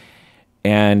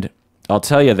 And I'll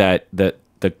tell you that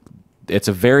it's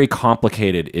a very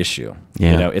complicated issue.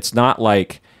 Yeah. You know, it's not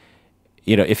like,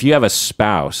 you know, if you have a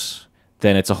spouse,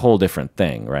 then it's a whole different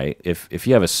thing, right? If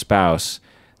you have a spouse,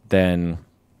 then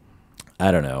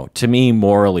I don't know. To me,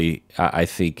 morally, I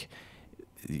think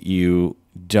you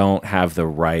don't have the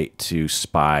right to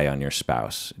spy on your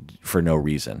spouse for no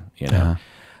reason, you know?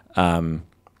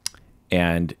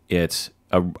 And it's,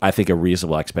 I think, a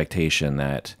reasonable expectation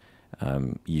that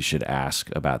you should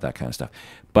ask about that kind of stuff.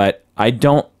 But I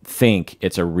don't think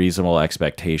it's a reasonable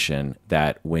expectation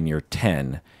that when you're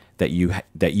 10, that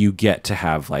you get to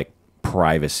have like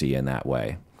privacy in that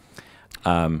way.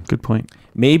 Good point.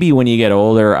 Maybe when you get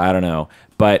older, I don't know.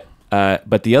 But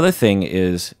the other thing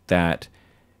is that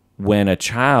when a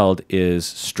child is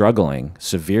struggling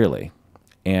severely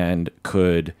and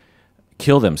could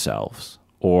kill themselves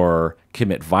or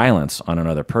commit violence on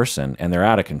another person and they're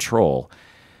out of control,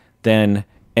 then,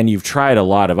 and you've tried a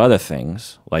lot of other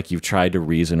things, like you've tried to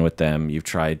reason with them, you've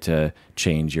tried to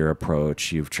change your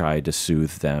approach, you've tried to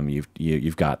soothe them,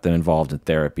 you've got them involved in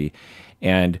therapy,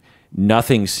 and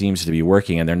nothing seems to be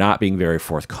working and they're not being very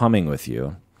forthcoming with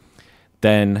you,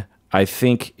 then I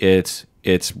think it's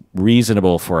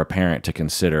reasonable for a parent to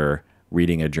consider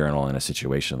reading a journal in a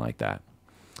situation like that.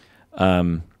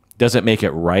 Does it make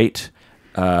it right?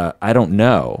 I don't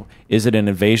know. Is it an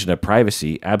invasion of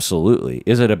privacy? Absolutely.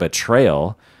 Is it a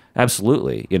betrayal?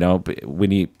 Absolutely. You know,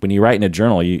 when you write in a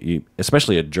journal, you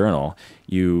especially a journal,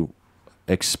 you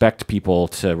expect people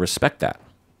to respect that.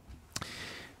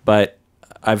 But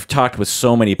I've talked with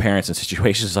so many parents in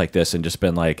situations like this and just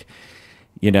been like,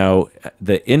 you know,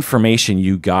 the information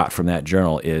you got from that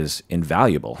journal is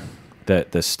invaluable.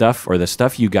 The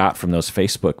stuff you got from those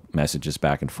Facebook messages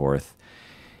back and forth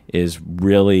is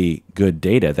really good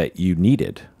data that you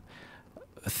needed.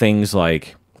 Things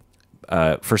like,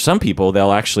 for some people,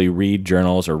 they'll actually read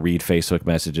journals or read Facebook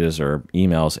messages or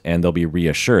emails, and they'll be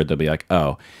reassured. They'll be like,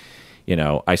 oh, you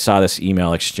know, I saw this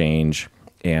email exchange,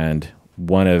 and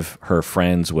one of her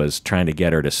friends was trying to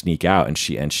get her to sneak out, and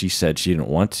she said she didn't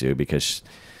want to because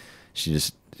she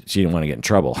just she didn't want to get in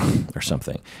trouble or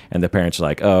something. And the parents are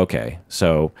like, oh, okay.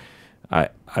 So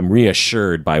I'm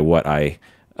reassured by what I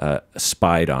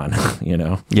spied on, you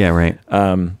know? Yeah, right.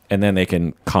 And then they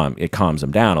can it calms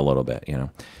them down a little bit, you know?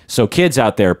 So kids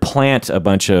out there, plant a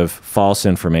bunch of false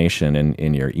information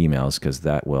in your emails, because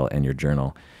that will, and your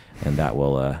journal, and that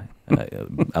will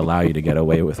allow you to get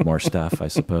away with more stuff, I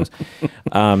suppose.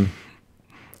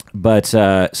 But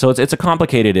so it's a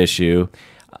complicated issue.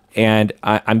 And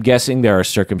I'm guessing there are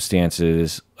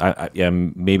circumstances,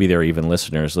 maybe there are even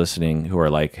listeners listening who are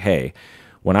like, hey,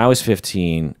 when I was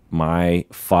 15, my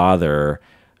father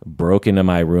broke into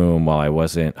my room while I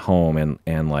wasn't home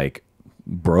and like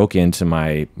broke into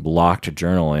my locked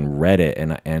journal and read it,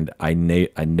 and I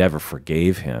never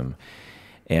forgave him.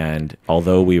 And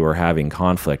although we were having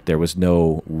conflict, there was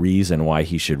no reason why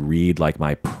he should read like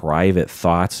my private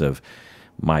thoughts of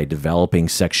my developing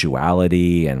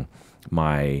sexuality and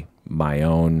my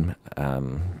own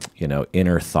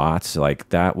inner thoughts. Like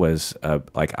that was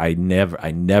like I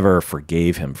never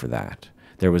forgave him for that.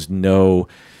 There was no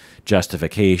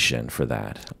justification for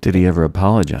that. Did he ever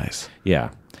apologize?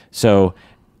 Yeah. So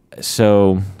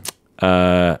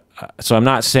I'm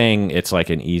not saying it's like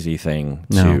an easy thing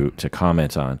to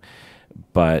comment on,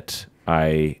 but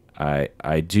I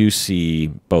do see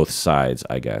both sides,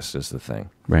 I guess, is the thing.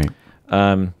 Right.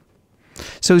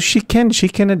 So she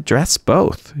can address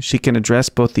both. She can address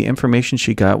both the information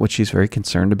she got, which she's very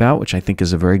concerned about, which I think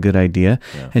is a very good idea,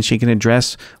 and she can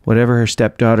address whatever her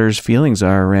stepdaughter's feelings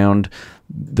are around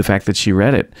the fact that she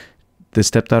read it. The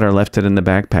stepdaughter left it in the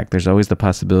backpack. There's always the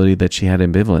possibility that she had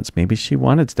ambivalence. Maybe she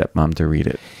wanted stepmom to read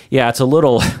it. Yeah, it's a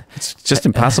little... It's just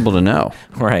impossible to know.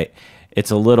 Right.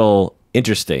 It's a little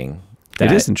interesting.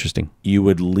 It is interesting. You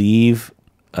would leave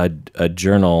a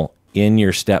journal in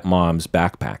your stepmom's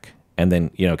backpack. And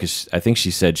then, because I think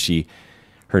she said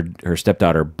her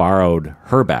stepdaughter borrowed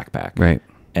her backpack, right,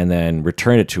 and then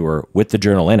returned it to her with the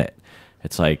journal in it.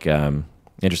 It's like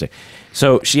interesting.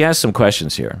 So she has some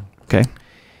questions here. Okay.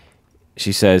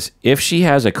 She says, if she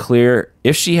has clear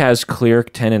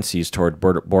tendencies toward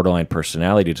borderline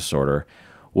personality disorder,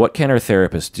 what can her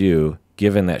therapist do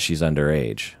given that she's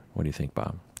underage? What do you think,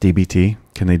 Bob? DBT?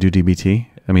 Can they do DBT?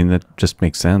 I mean, that just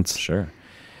makes sense. Sure.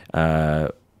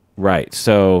 Right.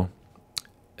 So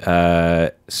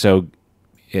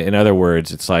in other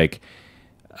words, it's like,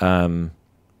 well,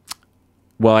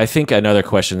 I think another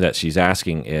question that she's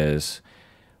asking is,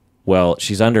 well,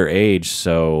 she's underage,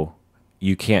 so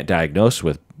you can't diagnose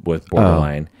with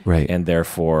borderline, right, and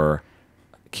therefore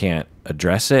can't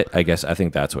address it. I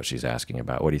think that's what she's asking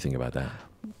about. What do you think about that?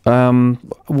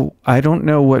 I don't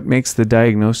know what makes the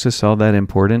diagnosis all that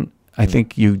important. I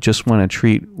think you just want to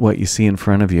treat what you see in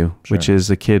front of you, which is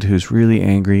a kid who's really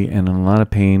angry and in a lot of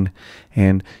pain,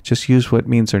 and just use what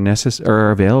means are necessary or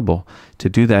are available to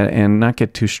do that, and not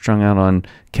get too strung out on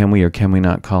can we or can we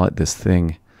not call it this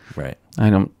thing. Right.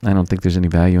 I don't think there's any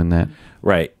value in that.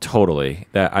 Right. Totally.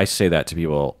 That I say that to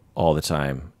people all the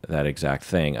time. That exact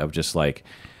thing of just like,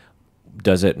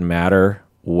 does it matter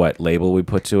what label we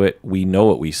put to it? We know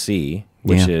what we see,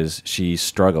 which is she's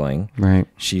struggling. Right.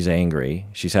 She's angry.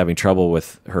 She's having trouble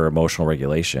with her emotional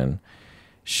regulation.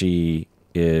 She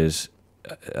is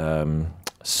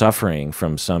suffering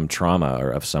from some trauma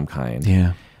or of some kind.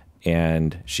 Yeah.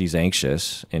 And she's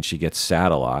anxious, and she gets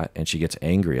sad a lot, and she gets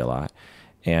angry a lot.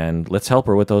 And let's help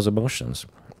her with those emotions.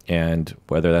 And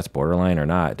whether that's borderline or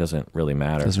not, it doesn't really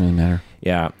matter. Doesn't really matter.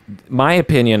 Yeah. My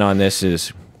opinion on this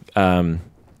is,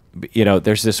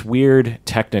 there's this weird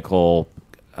technical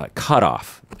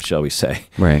cutoff, shall we say,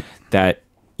 right, that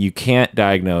you can't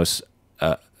diagnose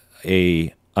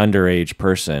a underage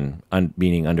person,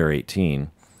 meaning under 18,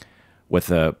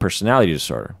 with a personality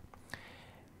disorder,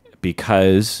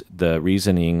 because the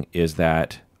reasoning is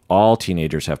that all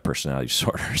teenagers have personality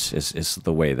disorders, is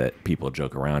the way that people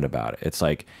joke around about it. It's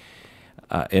like,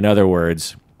 in other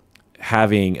words,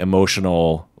 having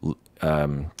emotional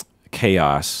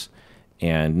chaos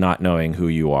and not knowing who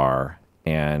you are,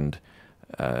 and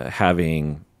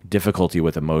having difficulty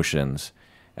with emotions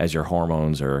as your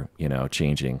hormones are,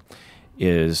 changing,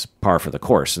 is par for the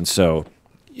course. And so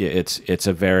it's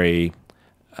a very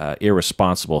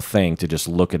irresponsible thing to just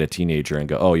look at a teenager and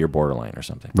go, oh, you're borderline or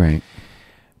something. Right.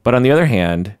 But on the other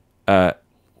hand,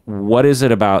 what is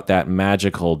it about that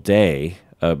magical day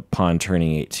upon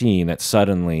turning 18 that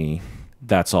suddenly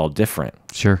that's all different?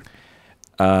 Sure.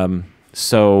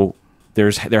 So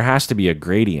there has to be a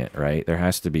gradient, right? There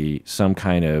has to be some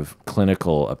kind of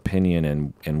clinical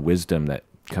opinion and wisdom that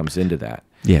comes into that.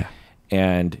 Yeah.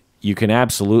 And you can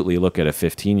absolutely look at a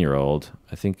 15-year-old.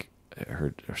 I think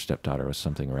her stepdaughter was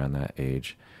something around that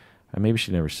age. Maybe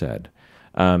she never said.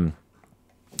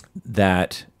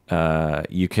 that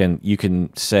you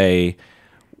can say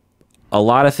a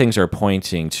lot of things are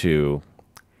pointing to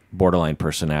borderline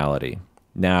personality.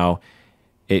 Now,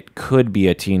 it could be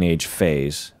a teenage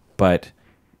phase, but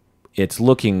it's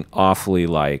looking awfully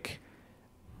like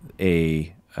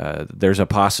there's a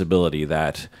possibility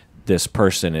that this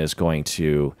person is going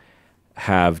to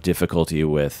have difficulty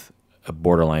with a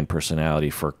borderline personality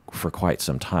for quite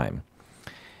some time.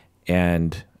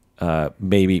 And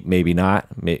maybe not,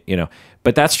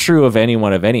 but that's true of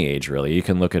anyone of any age, really. You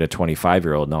can look at a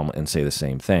 25-year-old and say the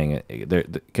same thing,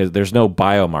 because there's no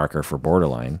biomarker for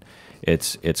borderline.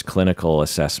 It's clinical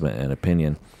assessment and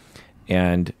opinion.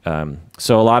 And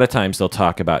so a lot of times they'll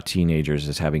talk about teenagers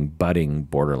as having budding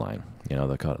borderline.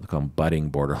 They'll call them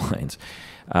budding borderlines,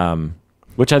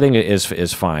 which I think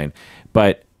is fine.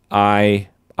 But I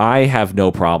have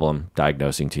no problem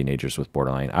diagnosing teenagers with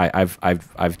borderline.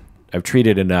 I've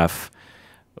treated enough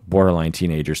borderline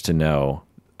teenagers to know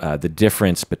the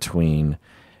difference between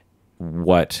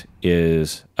what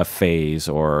is a phase,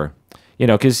 or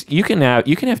because you can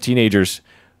have teenagers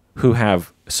who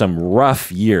have some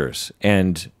rough years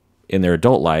and in their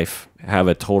adult life have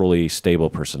a totally stable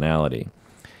personality.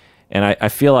 And I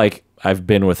feel like I've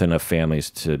been with enough families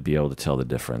to be able to tell the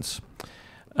difference.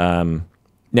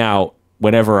 Now,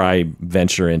 whenever I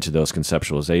venture into those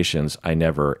conceptualizations, I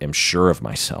never am sure of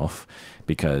myself,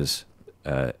 because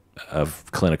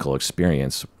of clinical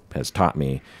experience has taught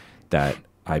me that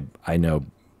I know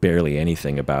barely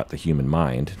anything about the human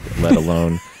mind, let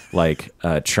alone like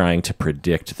trying to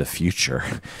predict the future.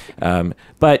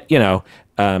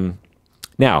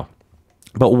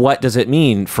 But what does it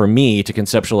mean for me to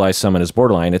conceptualize someone as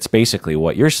borderline? It's basically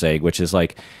what you're saying, which is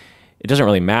like, it doesn't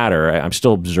really matter. I'm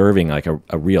still observing like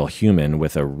a real human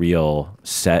with a real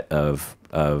set of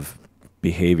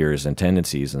behaviors and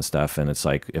tendencies and stuff. And it's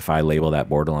like, if I label that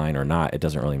borderline or not, it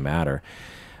doesn't really matter.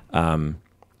 And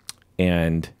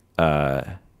it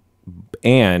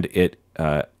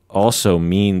also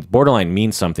means, borderline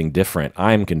means something different.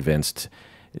 I'm convinced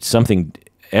it's something,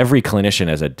 every clinician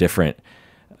has a different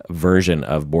version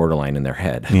of borderline in their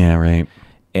head. Yeah, right.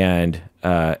 And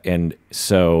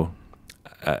so,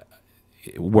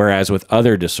 whereas with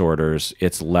other disorders,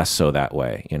 it's less so that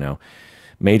way.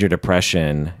 Major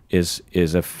depression is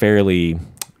a fairly,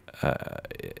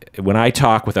 when I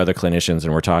talk with other clinicians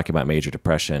and we're talking about major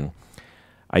depression,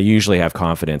 I usually have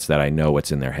confidence that I know what's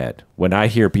in their head. When I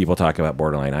hear people talk about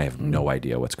borderline, I have no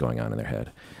idea what's going on in their head.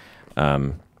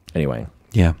 Anyway.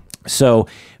 Yeah. So,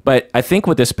 but I think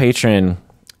what this patron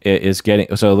is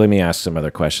getting, so let me ask some other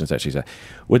questions that she said.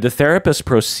 Would the therapist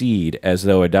proceed as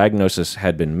though a diagnosis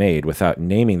had been made without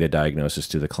naming the diagnosis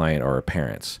to the client or her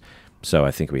parents? So I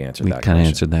think we answered that question. We kind of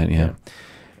answered that, yeah.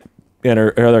 And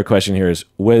her other question here is,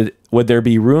 would there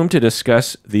be room to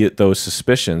discuss those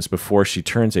suspicions before she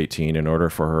turns 18 in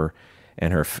order for her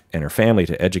and her family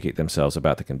to educate themselves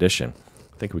about the condition?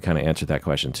 I think we kind of answered that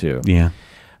question too. Yeah.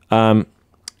 I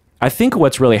think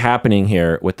what's really happening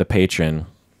here with the patron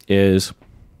is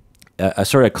a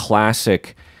sort of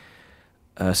classic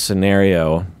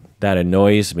scenario that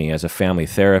annoys me as a family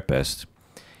therapist,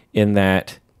 in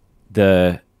that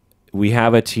we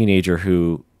have a teenager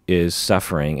who is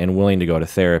suffering and willing to go to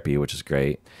therapy, which is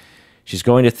great. She's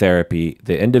going to therapy.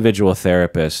 The individual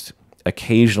therapist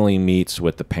occasionally meets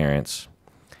with the parents,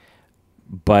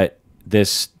 but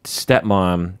this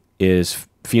stepmom is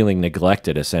feeling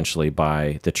neglected essentially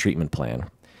by the treatment plan.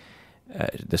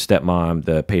 The stepmom,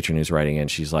 the patron who's writing in,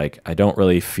 she's like, I don't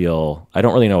really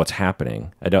know what's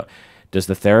happening. Does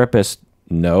the therapist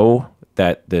know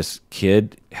that this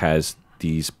kid has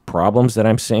these problems that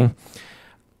I'm seeing?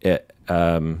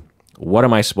 What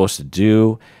am I supposed to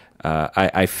do?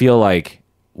 I feel like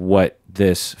what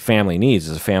this family needs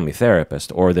is a family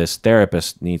therapist, or this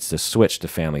therapist needs to switch to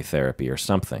family therapy or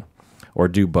something, or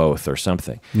do both or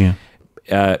something. Yeah.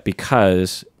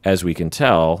 Because as we can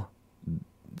tell,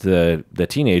 the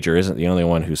teenager isn't the only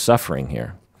one who's suffering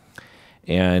here.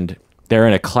 And they're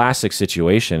in a classic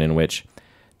situation in which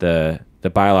the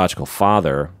biological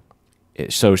father,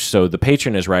 so the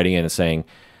patron is writing in and saying,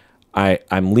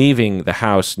 I'm leaving the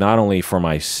house not only for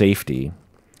my safety,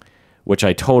 which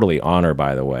I totally honor,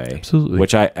 by the way. Absolutely.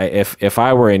 Which if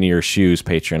I were in your shoes,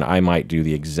 patron, I might do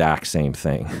the exact same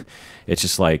thing. It's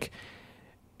just like,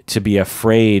 to be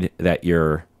afraid that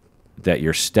your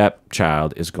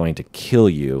stepchild is going to kill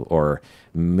you or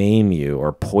maim you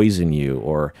or poison you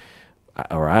or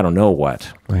I don't know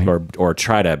what, right. or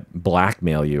try to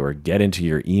blackmail you or get into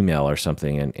your email or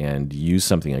something and use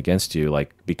something against you,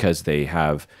 like because they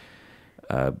have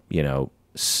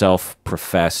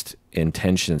self-professed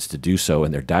intentions to do so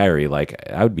in their diary, like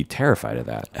I would be terrified of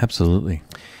that. Absolutely.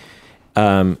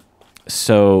 But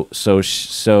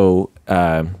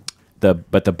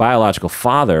the biological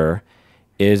father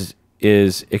is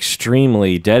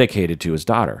extremely dedicated to his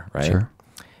daughter, right? Sure.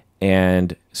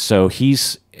 And so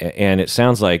and it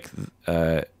sounds like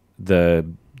the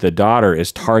daughter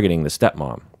is targeting the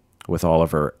stepmom with all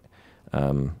of her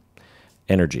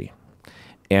energy.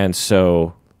 And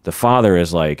so the father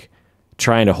is like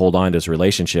trying to hold on to his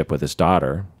relationship with his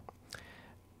daughter.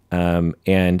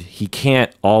 And he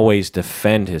can't always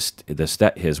defend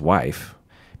his wife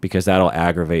because that'll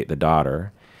aggravate the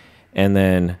daughter. And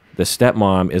then the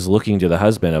stepmom is looking to the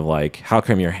husband of like, how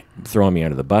come you're throwing me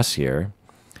under the bus here?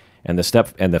 And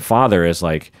the father is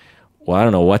like, well, I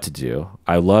don't know what to do.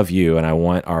 I love you and I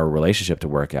want our relationship to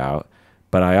work out,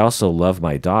 but I also love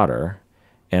my daughter,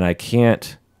 and I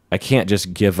can't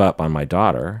just give up on my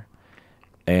daughter.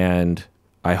 And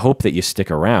I hope that you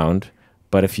stick around,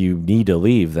 but if you need to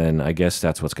leave, then I guess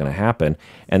that's what's going to happen.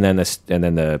 And then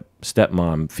the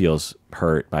stepmom feels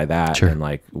hurt by that. Sure. And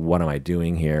like, what am I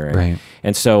doing here? And, right.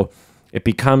 And so it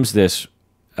becomes this,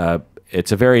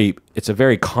 it's a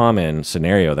very common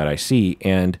scenario that I see,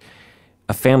 and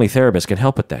a family therapist can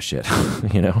help with that shit.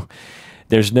 You know,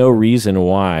 there's no reason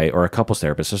why, or a couples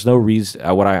therapist, there's no reason.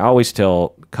 What I always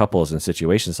tell couples in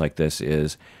situations like this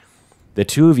is the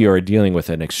two of you are dealing with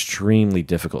an extremely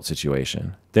difficult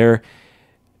situation. There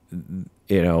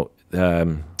are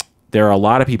a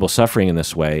lot of people suffering in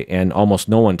this way, and almost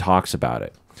no one talks about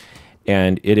it.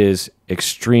 And it is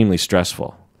extremely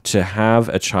stressful to have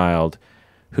a child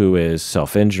who is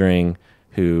self-injuring,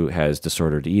 who has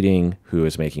disordered eating, who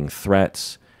is making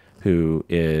threats, who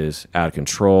is out of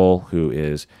control, who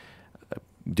is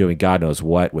doing God knows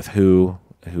what with who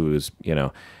is,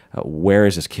 where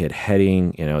is this kid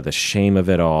heading? The shame of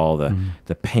it all,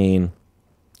 the pain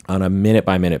on a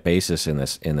minute-by-minute basis in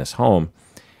this home.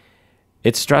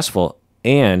 It's stressful,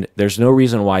 and there's no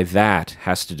reason why that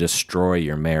has to destroy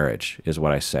your marriage, is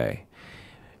what I say.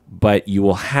 But you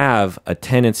will have a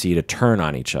tendency to turn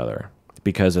on each other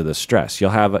because of the stress.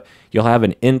 You'll have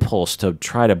an impulse to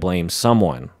try to blame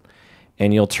someone,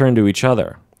 and you'll turn to each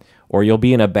other, or you'll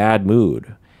be in a bad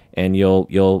mood, and you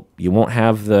won't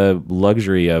have the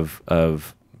luxury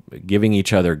of giving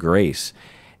each other grace,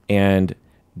 and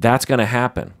that's going to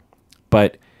happen.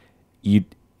 But it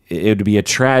would be a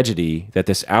tragedy that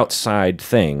this outside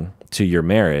thing to your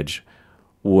marriage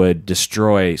would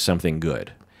destroy something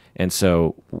good. And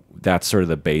so that's sort of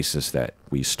the basis that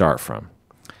we start from.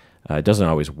 It doesn't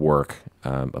always work,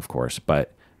 of course,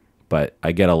 but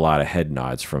I get a lot of head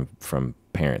nods from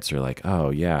parents who are like, oh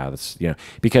yeah, that's,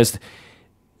 because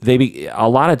a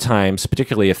lot of times,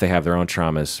 particularly if they have their own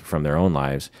traumas from their own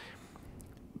lives,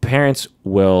 parents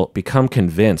will become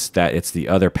convinced that it's the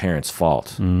other parent's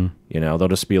fault. They'll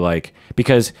just be like,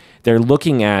 because they're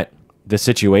looking at the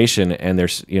situation, and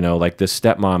there's, like this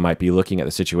stepmom might be looking at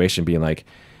the situation being like,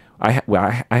 I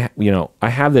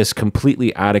have this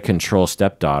completely out of control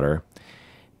stepdaughter,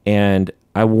 and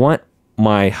I want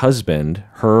my husband,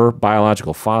 her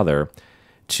biological father,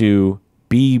 to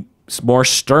be more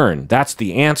stern. That's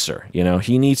the answer.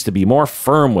 He needs to be more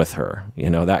firm with her,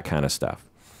 that kind of stuff.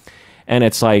 And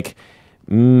it's like,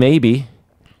 maybe,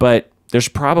 but there's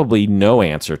probably no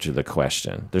answer to the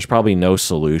question. There's probably no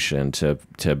solution to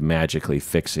magically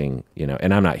fixing,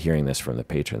 and I'm not hearing this from the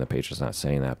patron. The patron's not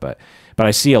saying that, but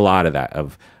I see a lot of that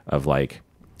of like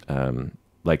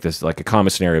this, like a common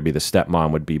scenario would be the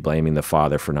stepmom would be blaming the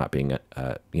father for not being,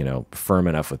 firm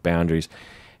enough with boundaries.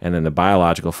 And then the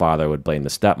biological father would blame the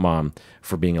stepmom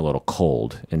for being a little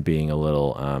cold and being a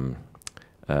little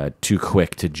too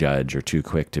quick to judge or too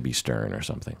quick to be stern or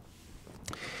something.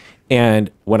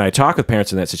 And when I talk with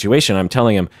parents in that situation, I'm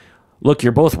telling them, look,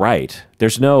 you're both right.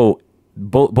 There's no,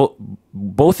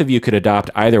 both of you could adopt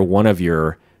either one of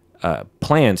your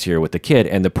plans here with the kid,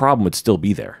 and the problem would still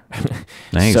be there.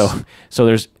 Nice. So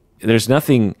there's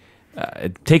nothing,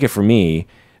 take it from me,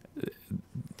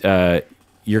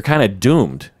 you're kind of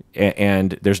doomed,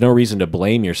 and there's no reason to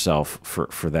blame yourself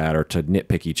for that or to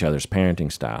nitpick each other's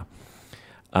parenting style.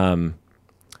 And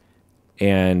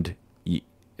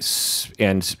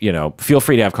feel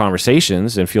free to have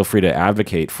conversations and feel free to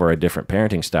advocate for a different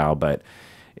parenting style, but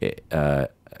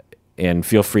and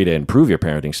feel free to improve your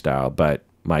parenting style. But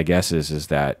my guess is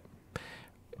that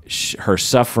her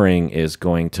suffering is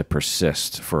going to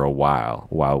persist for a while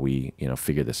we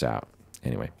figure this out.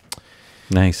 Anyway,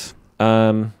 nice.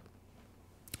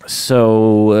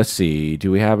 So let's see. Do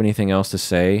we have anything else to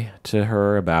say to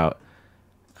her about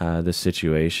the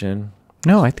situation?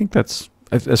 No, I think that's,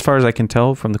 as far as I can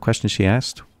tell from the question she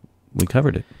asked, we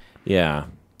covered it. Yeah.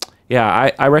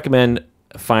 Yeah, I recommend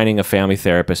finding a family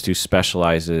therapist who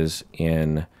specializes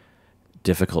in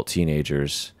difficult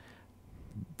teenagers.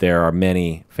 There are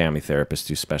many family therapists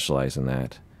who specialize in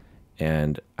that.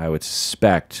 And I would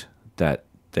suspect that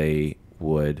they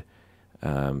would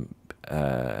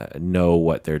know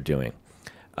what they're doing.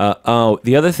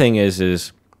 The other thing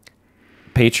is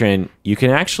patron, you can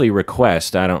actually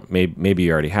request, maybe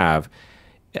you already have,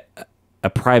 a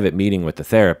private meeting with the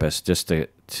therapist just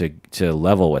to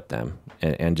level with them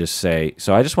and just say,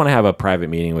 so I just want to have a private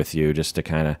meeting with you just to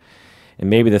kind of, and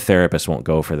maybe the therapist won't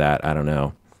go for that, I don't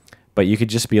know. But you could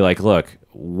just be like, look,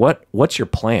 what's your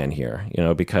plan here? You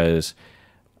know, because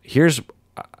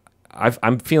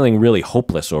I'm feeling really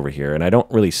hopeless over here and I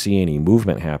don't really see any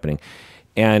movement happening.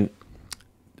 And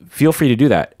feel free to do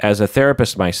that. As a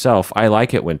therapist myself, I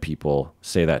like it when people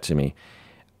say that to me.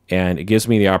 And it gives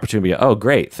me the opportunity, oh,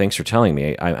 great, thanks for telling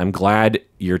me. I'm glad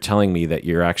you're telling me that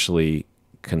you're actually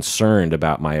concerned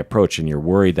about my approach and you're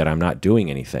worried that I'm not doing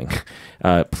anything.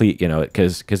 Please, you know,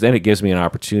 because then it gives me an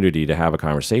opportunity to have a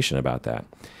conversation about that.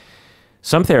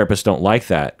 Some therapists don't like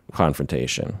that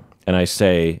confrontation. And I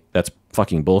say, that's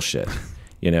fucking bullshit.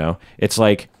 You know, it's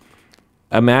like,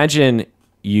 imagine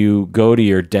you go to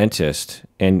your dentist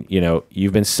and, you know,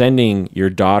 you've been sending your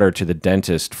daughter to the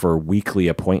dentist for weekly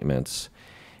appointments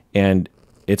and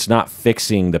it's not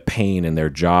fixing the pain in their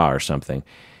jaw or something.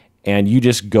 And you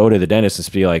just go to the dentist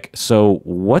and be like, so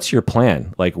what's your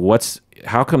plan? Like,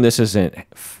 how come this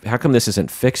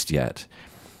isn't fixed yet?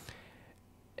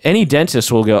 Any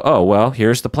dentist will go, oh, well,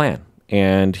 here's the plan.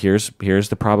 And here's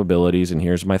the probabilities and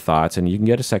here's my thoughts. And you can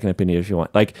get a second opinion if you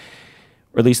want, like,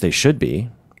 or at least they should be.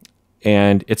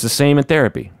 And it's the same in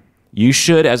therapy. You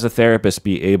should, as a therapist,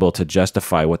 be able to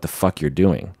justify what the fuck you're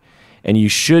doing. And you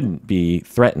shouldn't be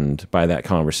threatened by that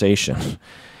conversation,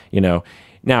 you know?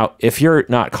 Now, if you're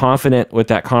not confident with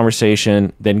that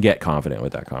conversation, then get confident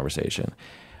with that conversation.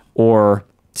 Or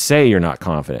say you're not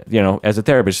confident. You know, as a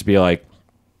therapist, to be like,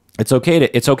 it's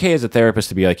okay as a therapist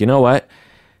to be like, you know what?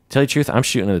 Tell you the truth, I'm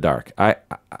shooting in the dark.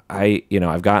 You know,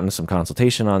 I've gotten some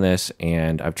consultation on this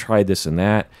and I've tried this and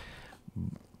that.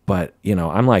 But, you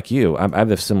know, I'm like you. I have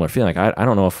this similar feeling. Like, I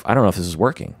don't know if this is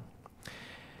working.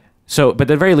 So, but at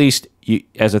the very least,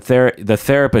 the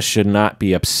therapist should not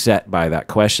be upset by that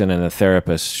question, and the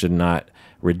therapist should not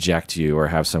reject you or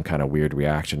have some kind of weird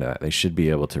reaction to that. They should be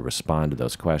able to respond to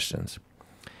those questions.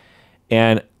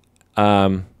 And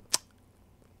do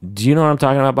you know what I'm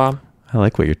talking about, Bob? I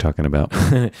like what you're talking about.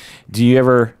 Do you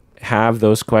ever have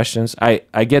those questions?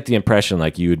 I get the impression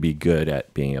like you would be good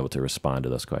at being able to respond to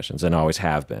those questions, and always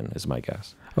have been, is my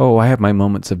guess. Oh, I have my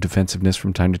moments of defensiveness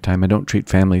from time to time. I don't treat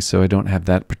families, so I don't have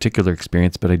that particular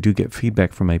experience, but I do get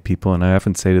feedback from my people, and I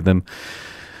often say to them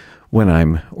when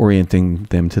I'm orienting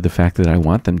them to the fact that I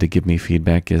want them to give me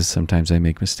feedback is sometimes I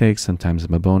make mistakes, sometimes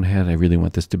I'm a bonehead. I really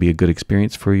want this to be a good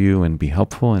experience for you and be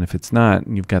helpful, and if it's not,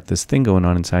 and you've got this thing going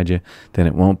on inside you, then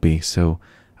it won't be. So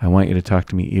I want you to talk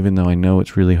to me, even though I know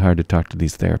it's really hard to talk to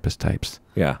these therapist types.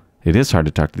 Yeah. It is hard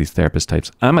to talk to these therapist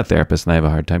types. I'm a therapist, and I have a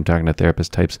hard time talking to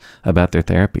therapist types about their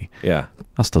therapy. Yeah.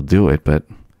 I'll still do it, but...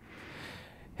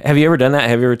 Have you ever done that?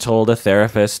 Have you ever told a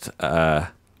therapist, I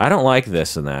don't like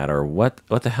this and that, or what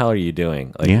the hell are you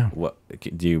doing? Like, yeah. What,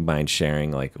 do you mind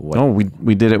sharing? Like, what? No,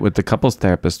 we did it with the couples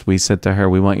therapist. We said to her,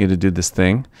 we want you to do this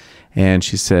thing. And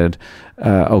she said,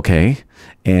 okay.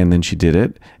 And then she did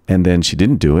it. And then she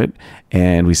didn't do it.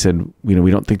 And we said, you know,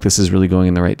 we don't think this is really going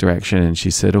in the right direction. And she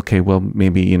said, okay, well,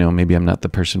 maybe I'm not the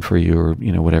person for you, or,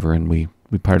 you know, whatever. And we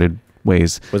parted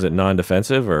ways. Was it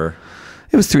non-defensive, or?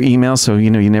 It was through email. So, you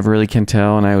know, you never really can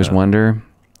tell. And I always wonder.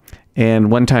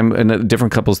 And one time, a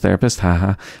different couples therapist,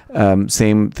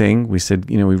 same thing. We said,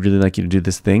 you know, we really like you to do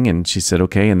this thing. And she said,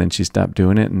 okay. And then she stopped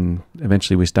doing it. And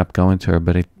eventually we stopped going to her.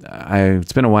 But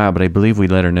it's been a while, but I believe we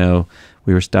let her know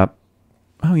we were stopped.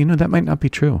 Oh, you know, that might not be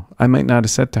true. I might not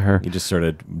have said to her. You just sort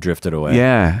of drifted away.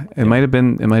 Yeah. It might have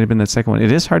been that second one.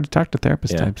 It is hard to talk to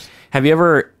therapist types. Have you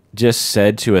ever just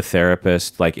said to a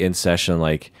therapist, like in session,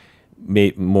 like,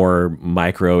 more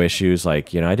micro issues,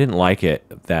 like, you know, I didn't like it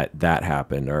that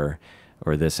happened or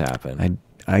this happened?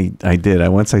 I did.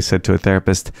 I said to a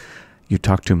therapist, you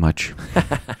talk too much.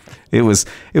 It was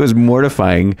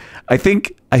mortifying. I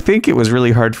think it was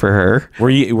really hard for her. Were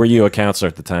you a counselor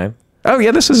at the time? Oh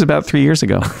yeah, this was about 3 years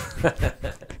ago.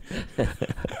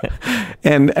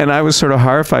 and I was sort of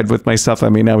horrified with myself. I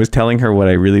mean, I was telling her what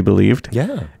I really believed.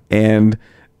 Yeah. And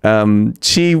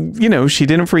she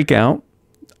didn't freak out.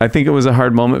 I think it was a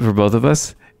hard moment for both of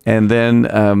us. And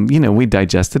then, we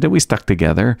digested it. We stuck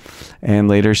together. And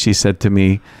later she said to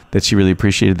me that she really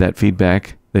appreciated that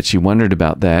feedback. that she wondered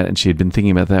about that, and she had been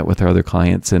thinking about that with her other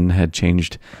clients and had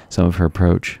changed some of her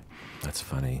approach. That's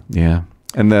funny. Yeah.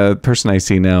 And the person I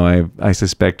see now, I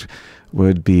suspect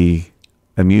would be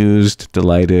amused,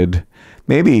 delighted,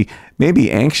 maybe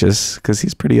anxious, because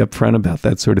he's pretty upfront about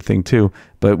that sort of thing too,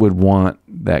 but would want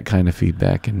that kind of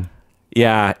feedback. And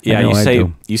yeah,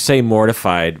 you say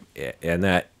mortified, and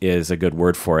that is a good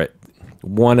word for it.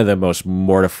 One of the most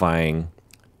mortifying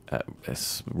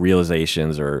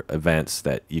realizations or events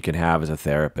that you can have as a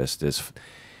therapist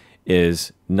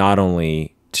is not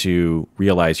only to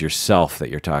realize yourself that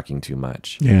you're talking too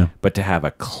much, but to have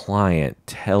a client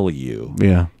tell you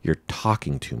you're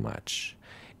talking too much.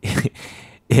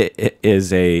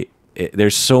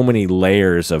 There's so many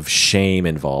layers of shame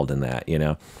involved in that,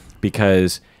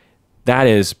 because that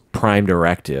is prime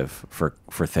directive for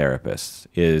therapists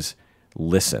is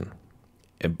listen.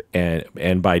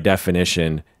 And by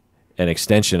definition, an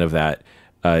extension of that,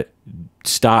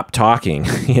 stop talking,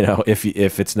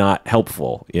 if it's not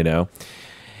helpful,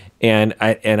 And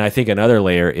I think another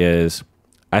layer is,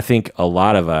 I think a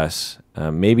lot of us,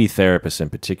 maybe therapists in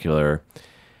particular,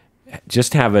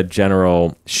 just have a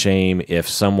general shame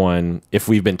if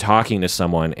we've been talking to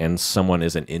someone and someone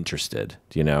isn't interested,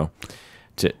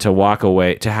 to walk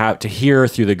away, to hear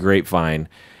through the grapevine.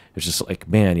 It's just like,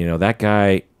 man, that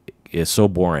guy is so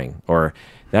boring, or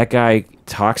that guy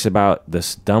talks about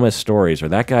the dumbest stories, or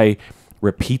that guy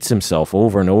repeats himself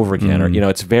over and over again, or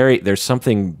there's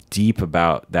something deep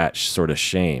about that sort of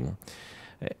shame,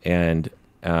 and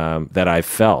that I've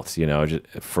felt,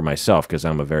 for myself, because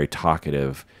I'm a very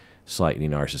talkative, slightly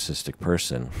narcissistic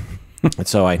person, and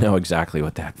so I know exactly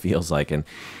what that feels like, and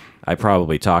I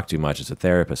probably talk too much as a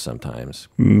therapist sometimes,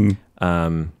 and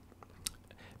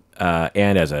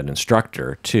as an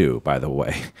instructor too, by the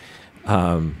way,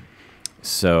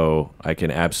 so I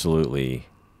can absolutely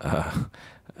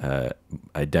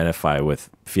identify with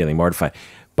feeling mortified.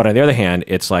 But on the other hand,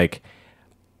 it's like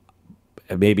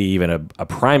maybe even a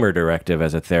primer directive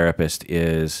as a therapist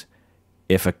is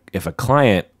if a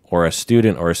client or a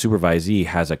student or a supervisee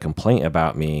has a complaint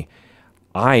about me,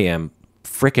 I am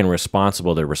freaking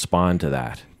responsible to respond to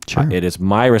that. Sure. It is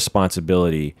my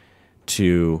responsibility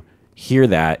to hear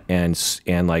that and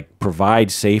like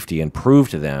provide safety and prove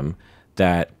to them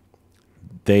that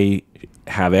they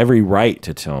have every right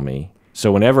to tell me.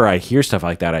 So whenever I hear stuff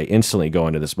like that, I instantly go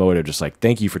into this mode of just like,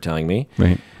 thank you for telling me.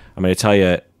 Right. I'm going to tell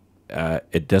you,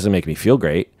 it doesn't make me feel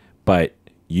great, but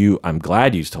I'm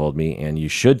glad you told me, and you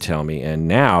should tell me. And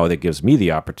now that gives me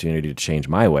the opportunity to change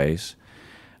my ways.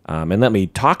 And let me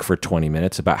talk for 20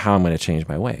 minutes about how I'm going to change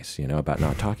my ways, about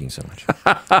not talking so much.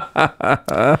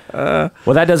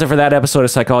 Well, that does it for that episode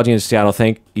of Psychology in Seattle.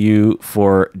 Thank you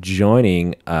for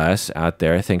joining us out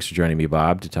there. Thanks for joining me,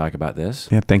 Bob, to talk about this.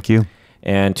 Yeah, thank you.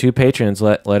 And to patrons,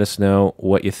 let us know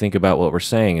what you think about what we're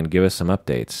saying and give us some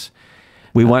updates.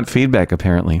 We want feedback,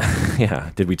 apparently.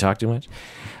 Yeah. Did we talk too much?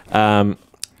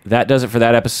 That does it for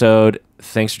that episode.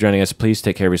 Thanks for joining us. Please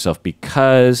take care of yourself,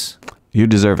 because you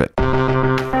deserve it.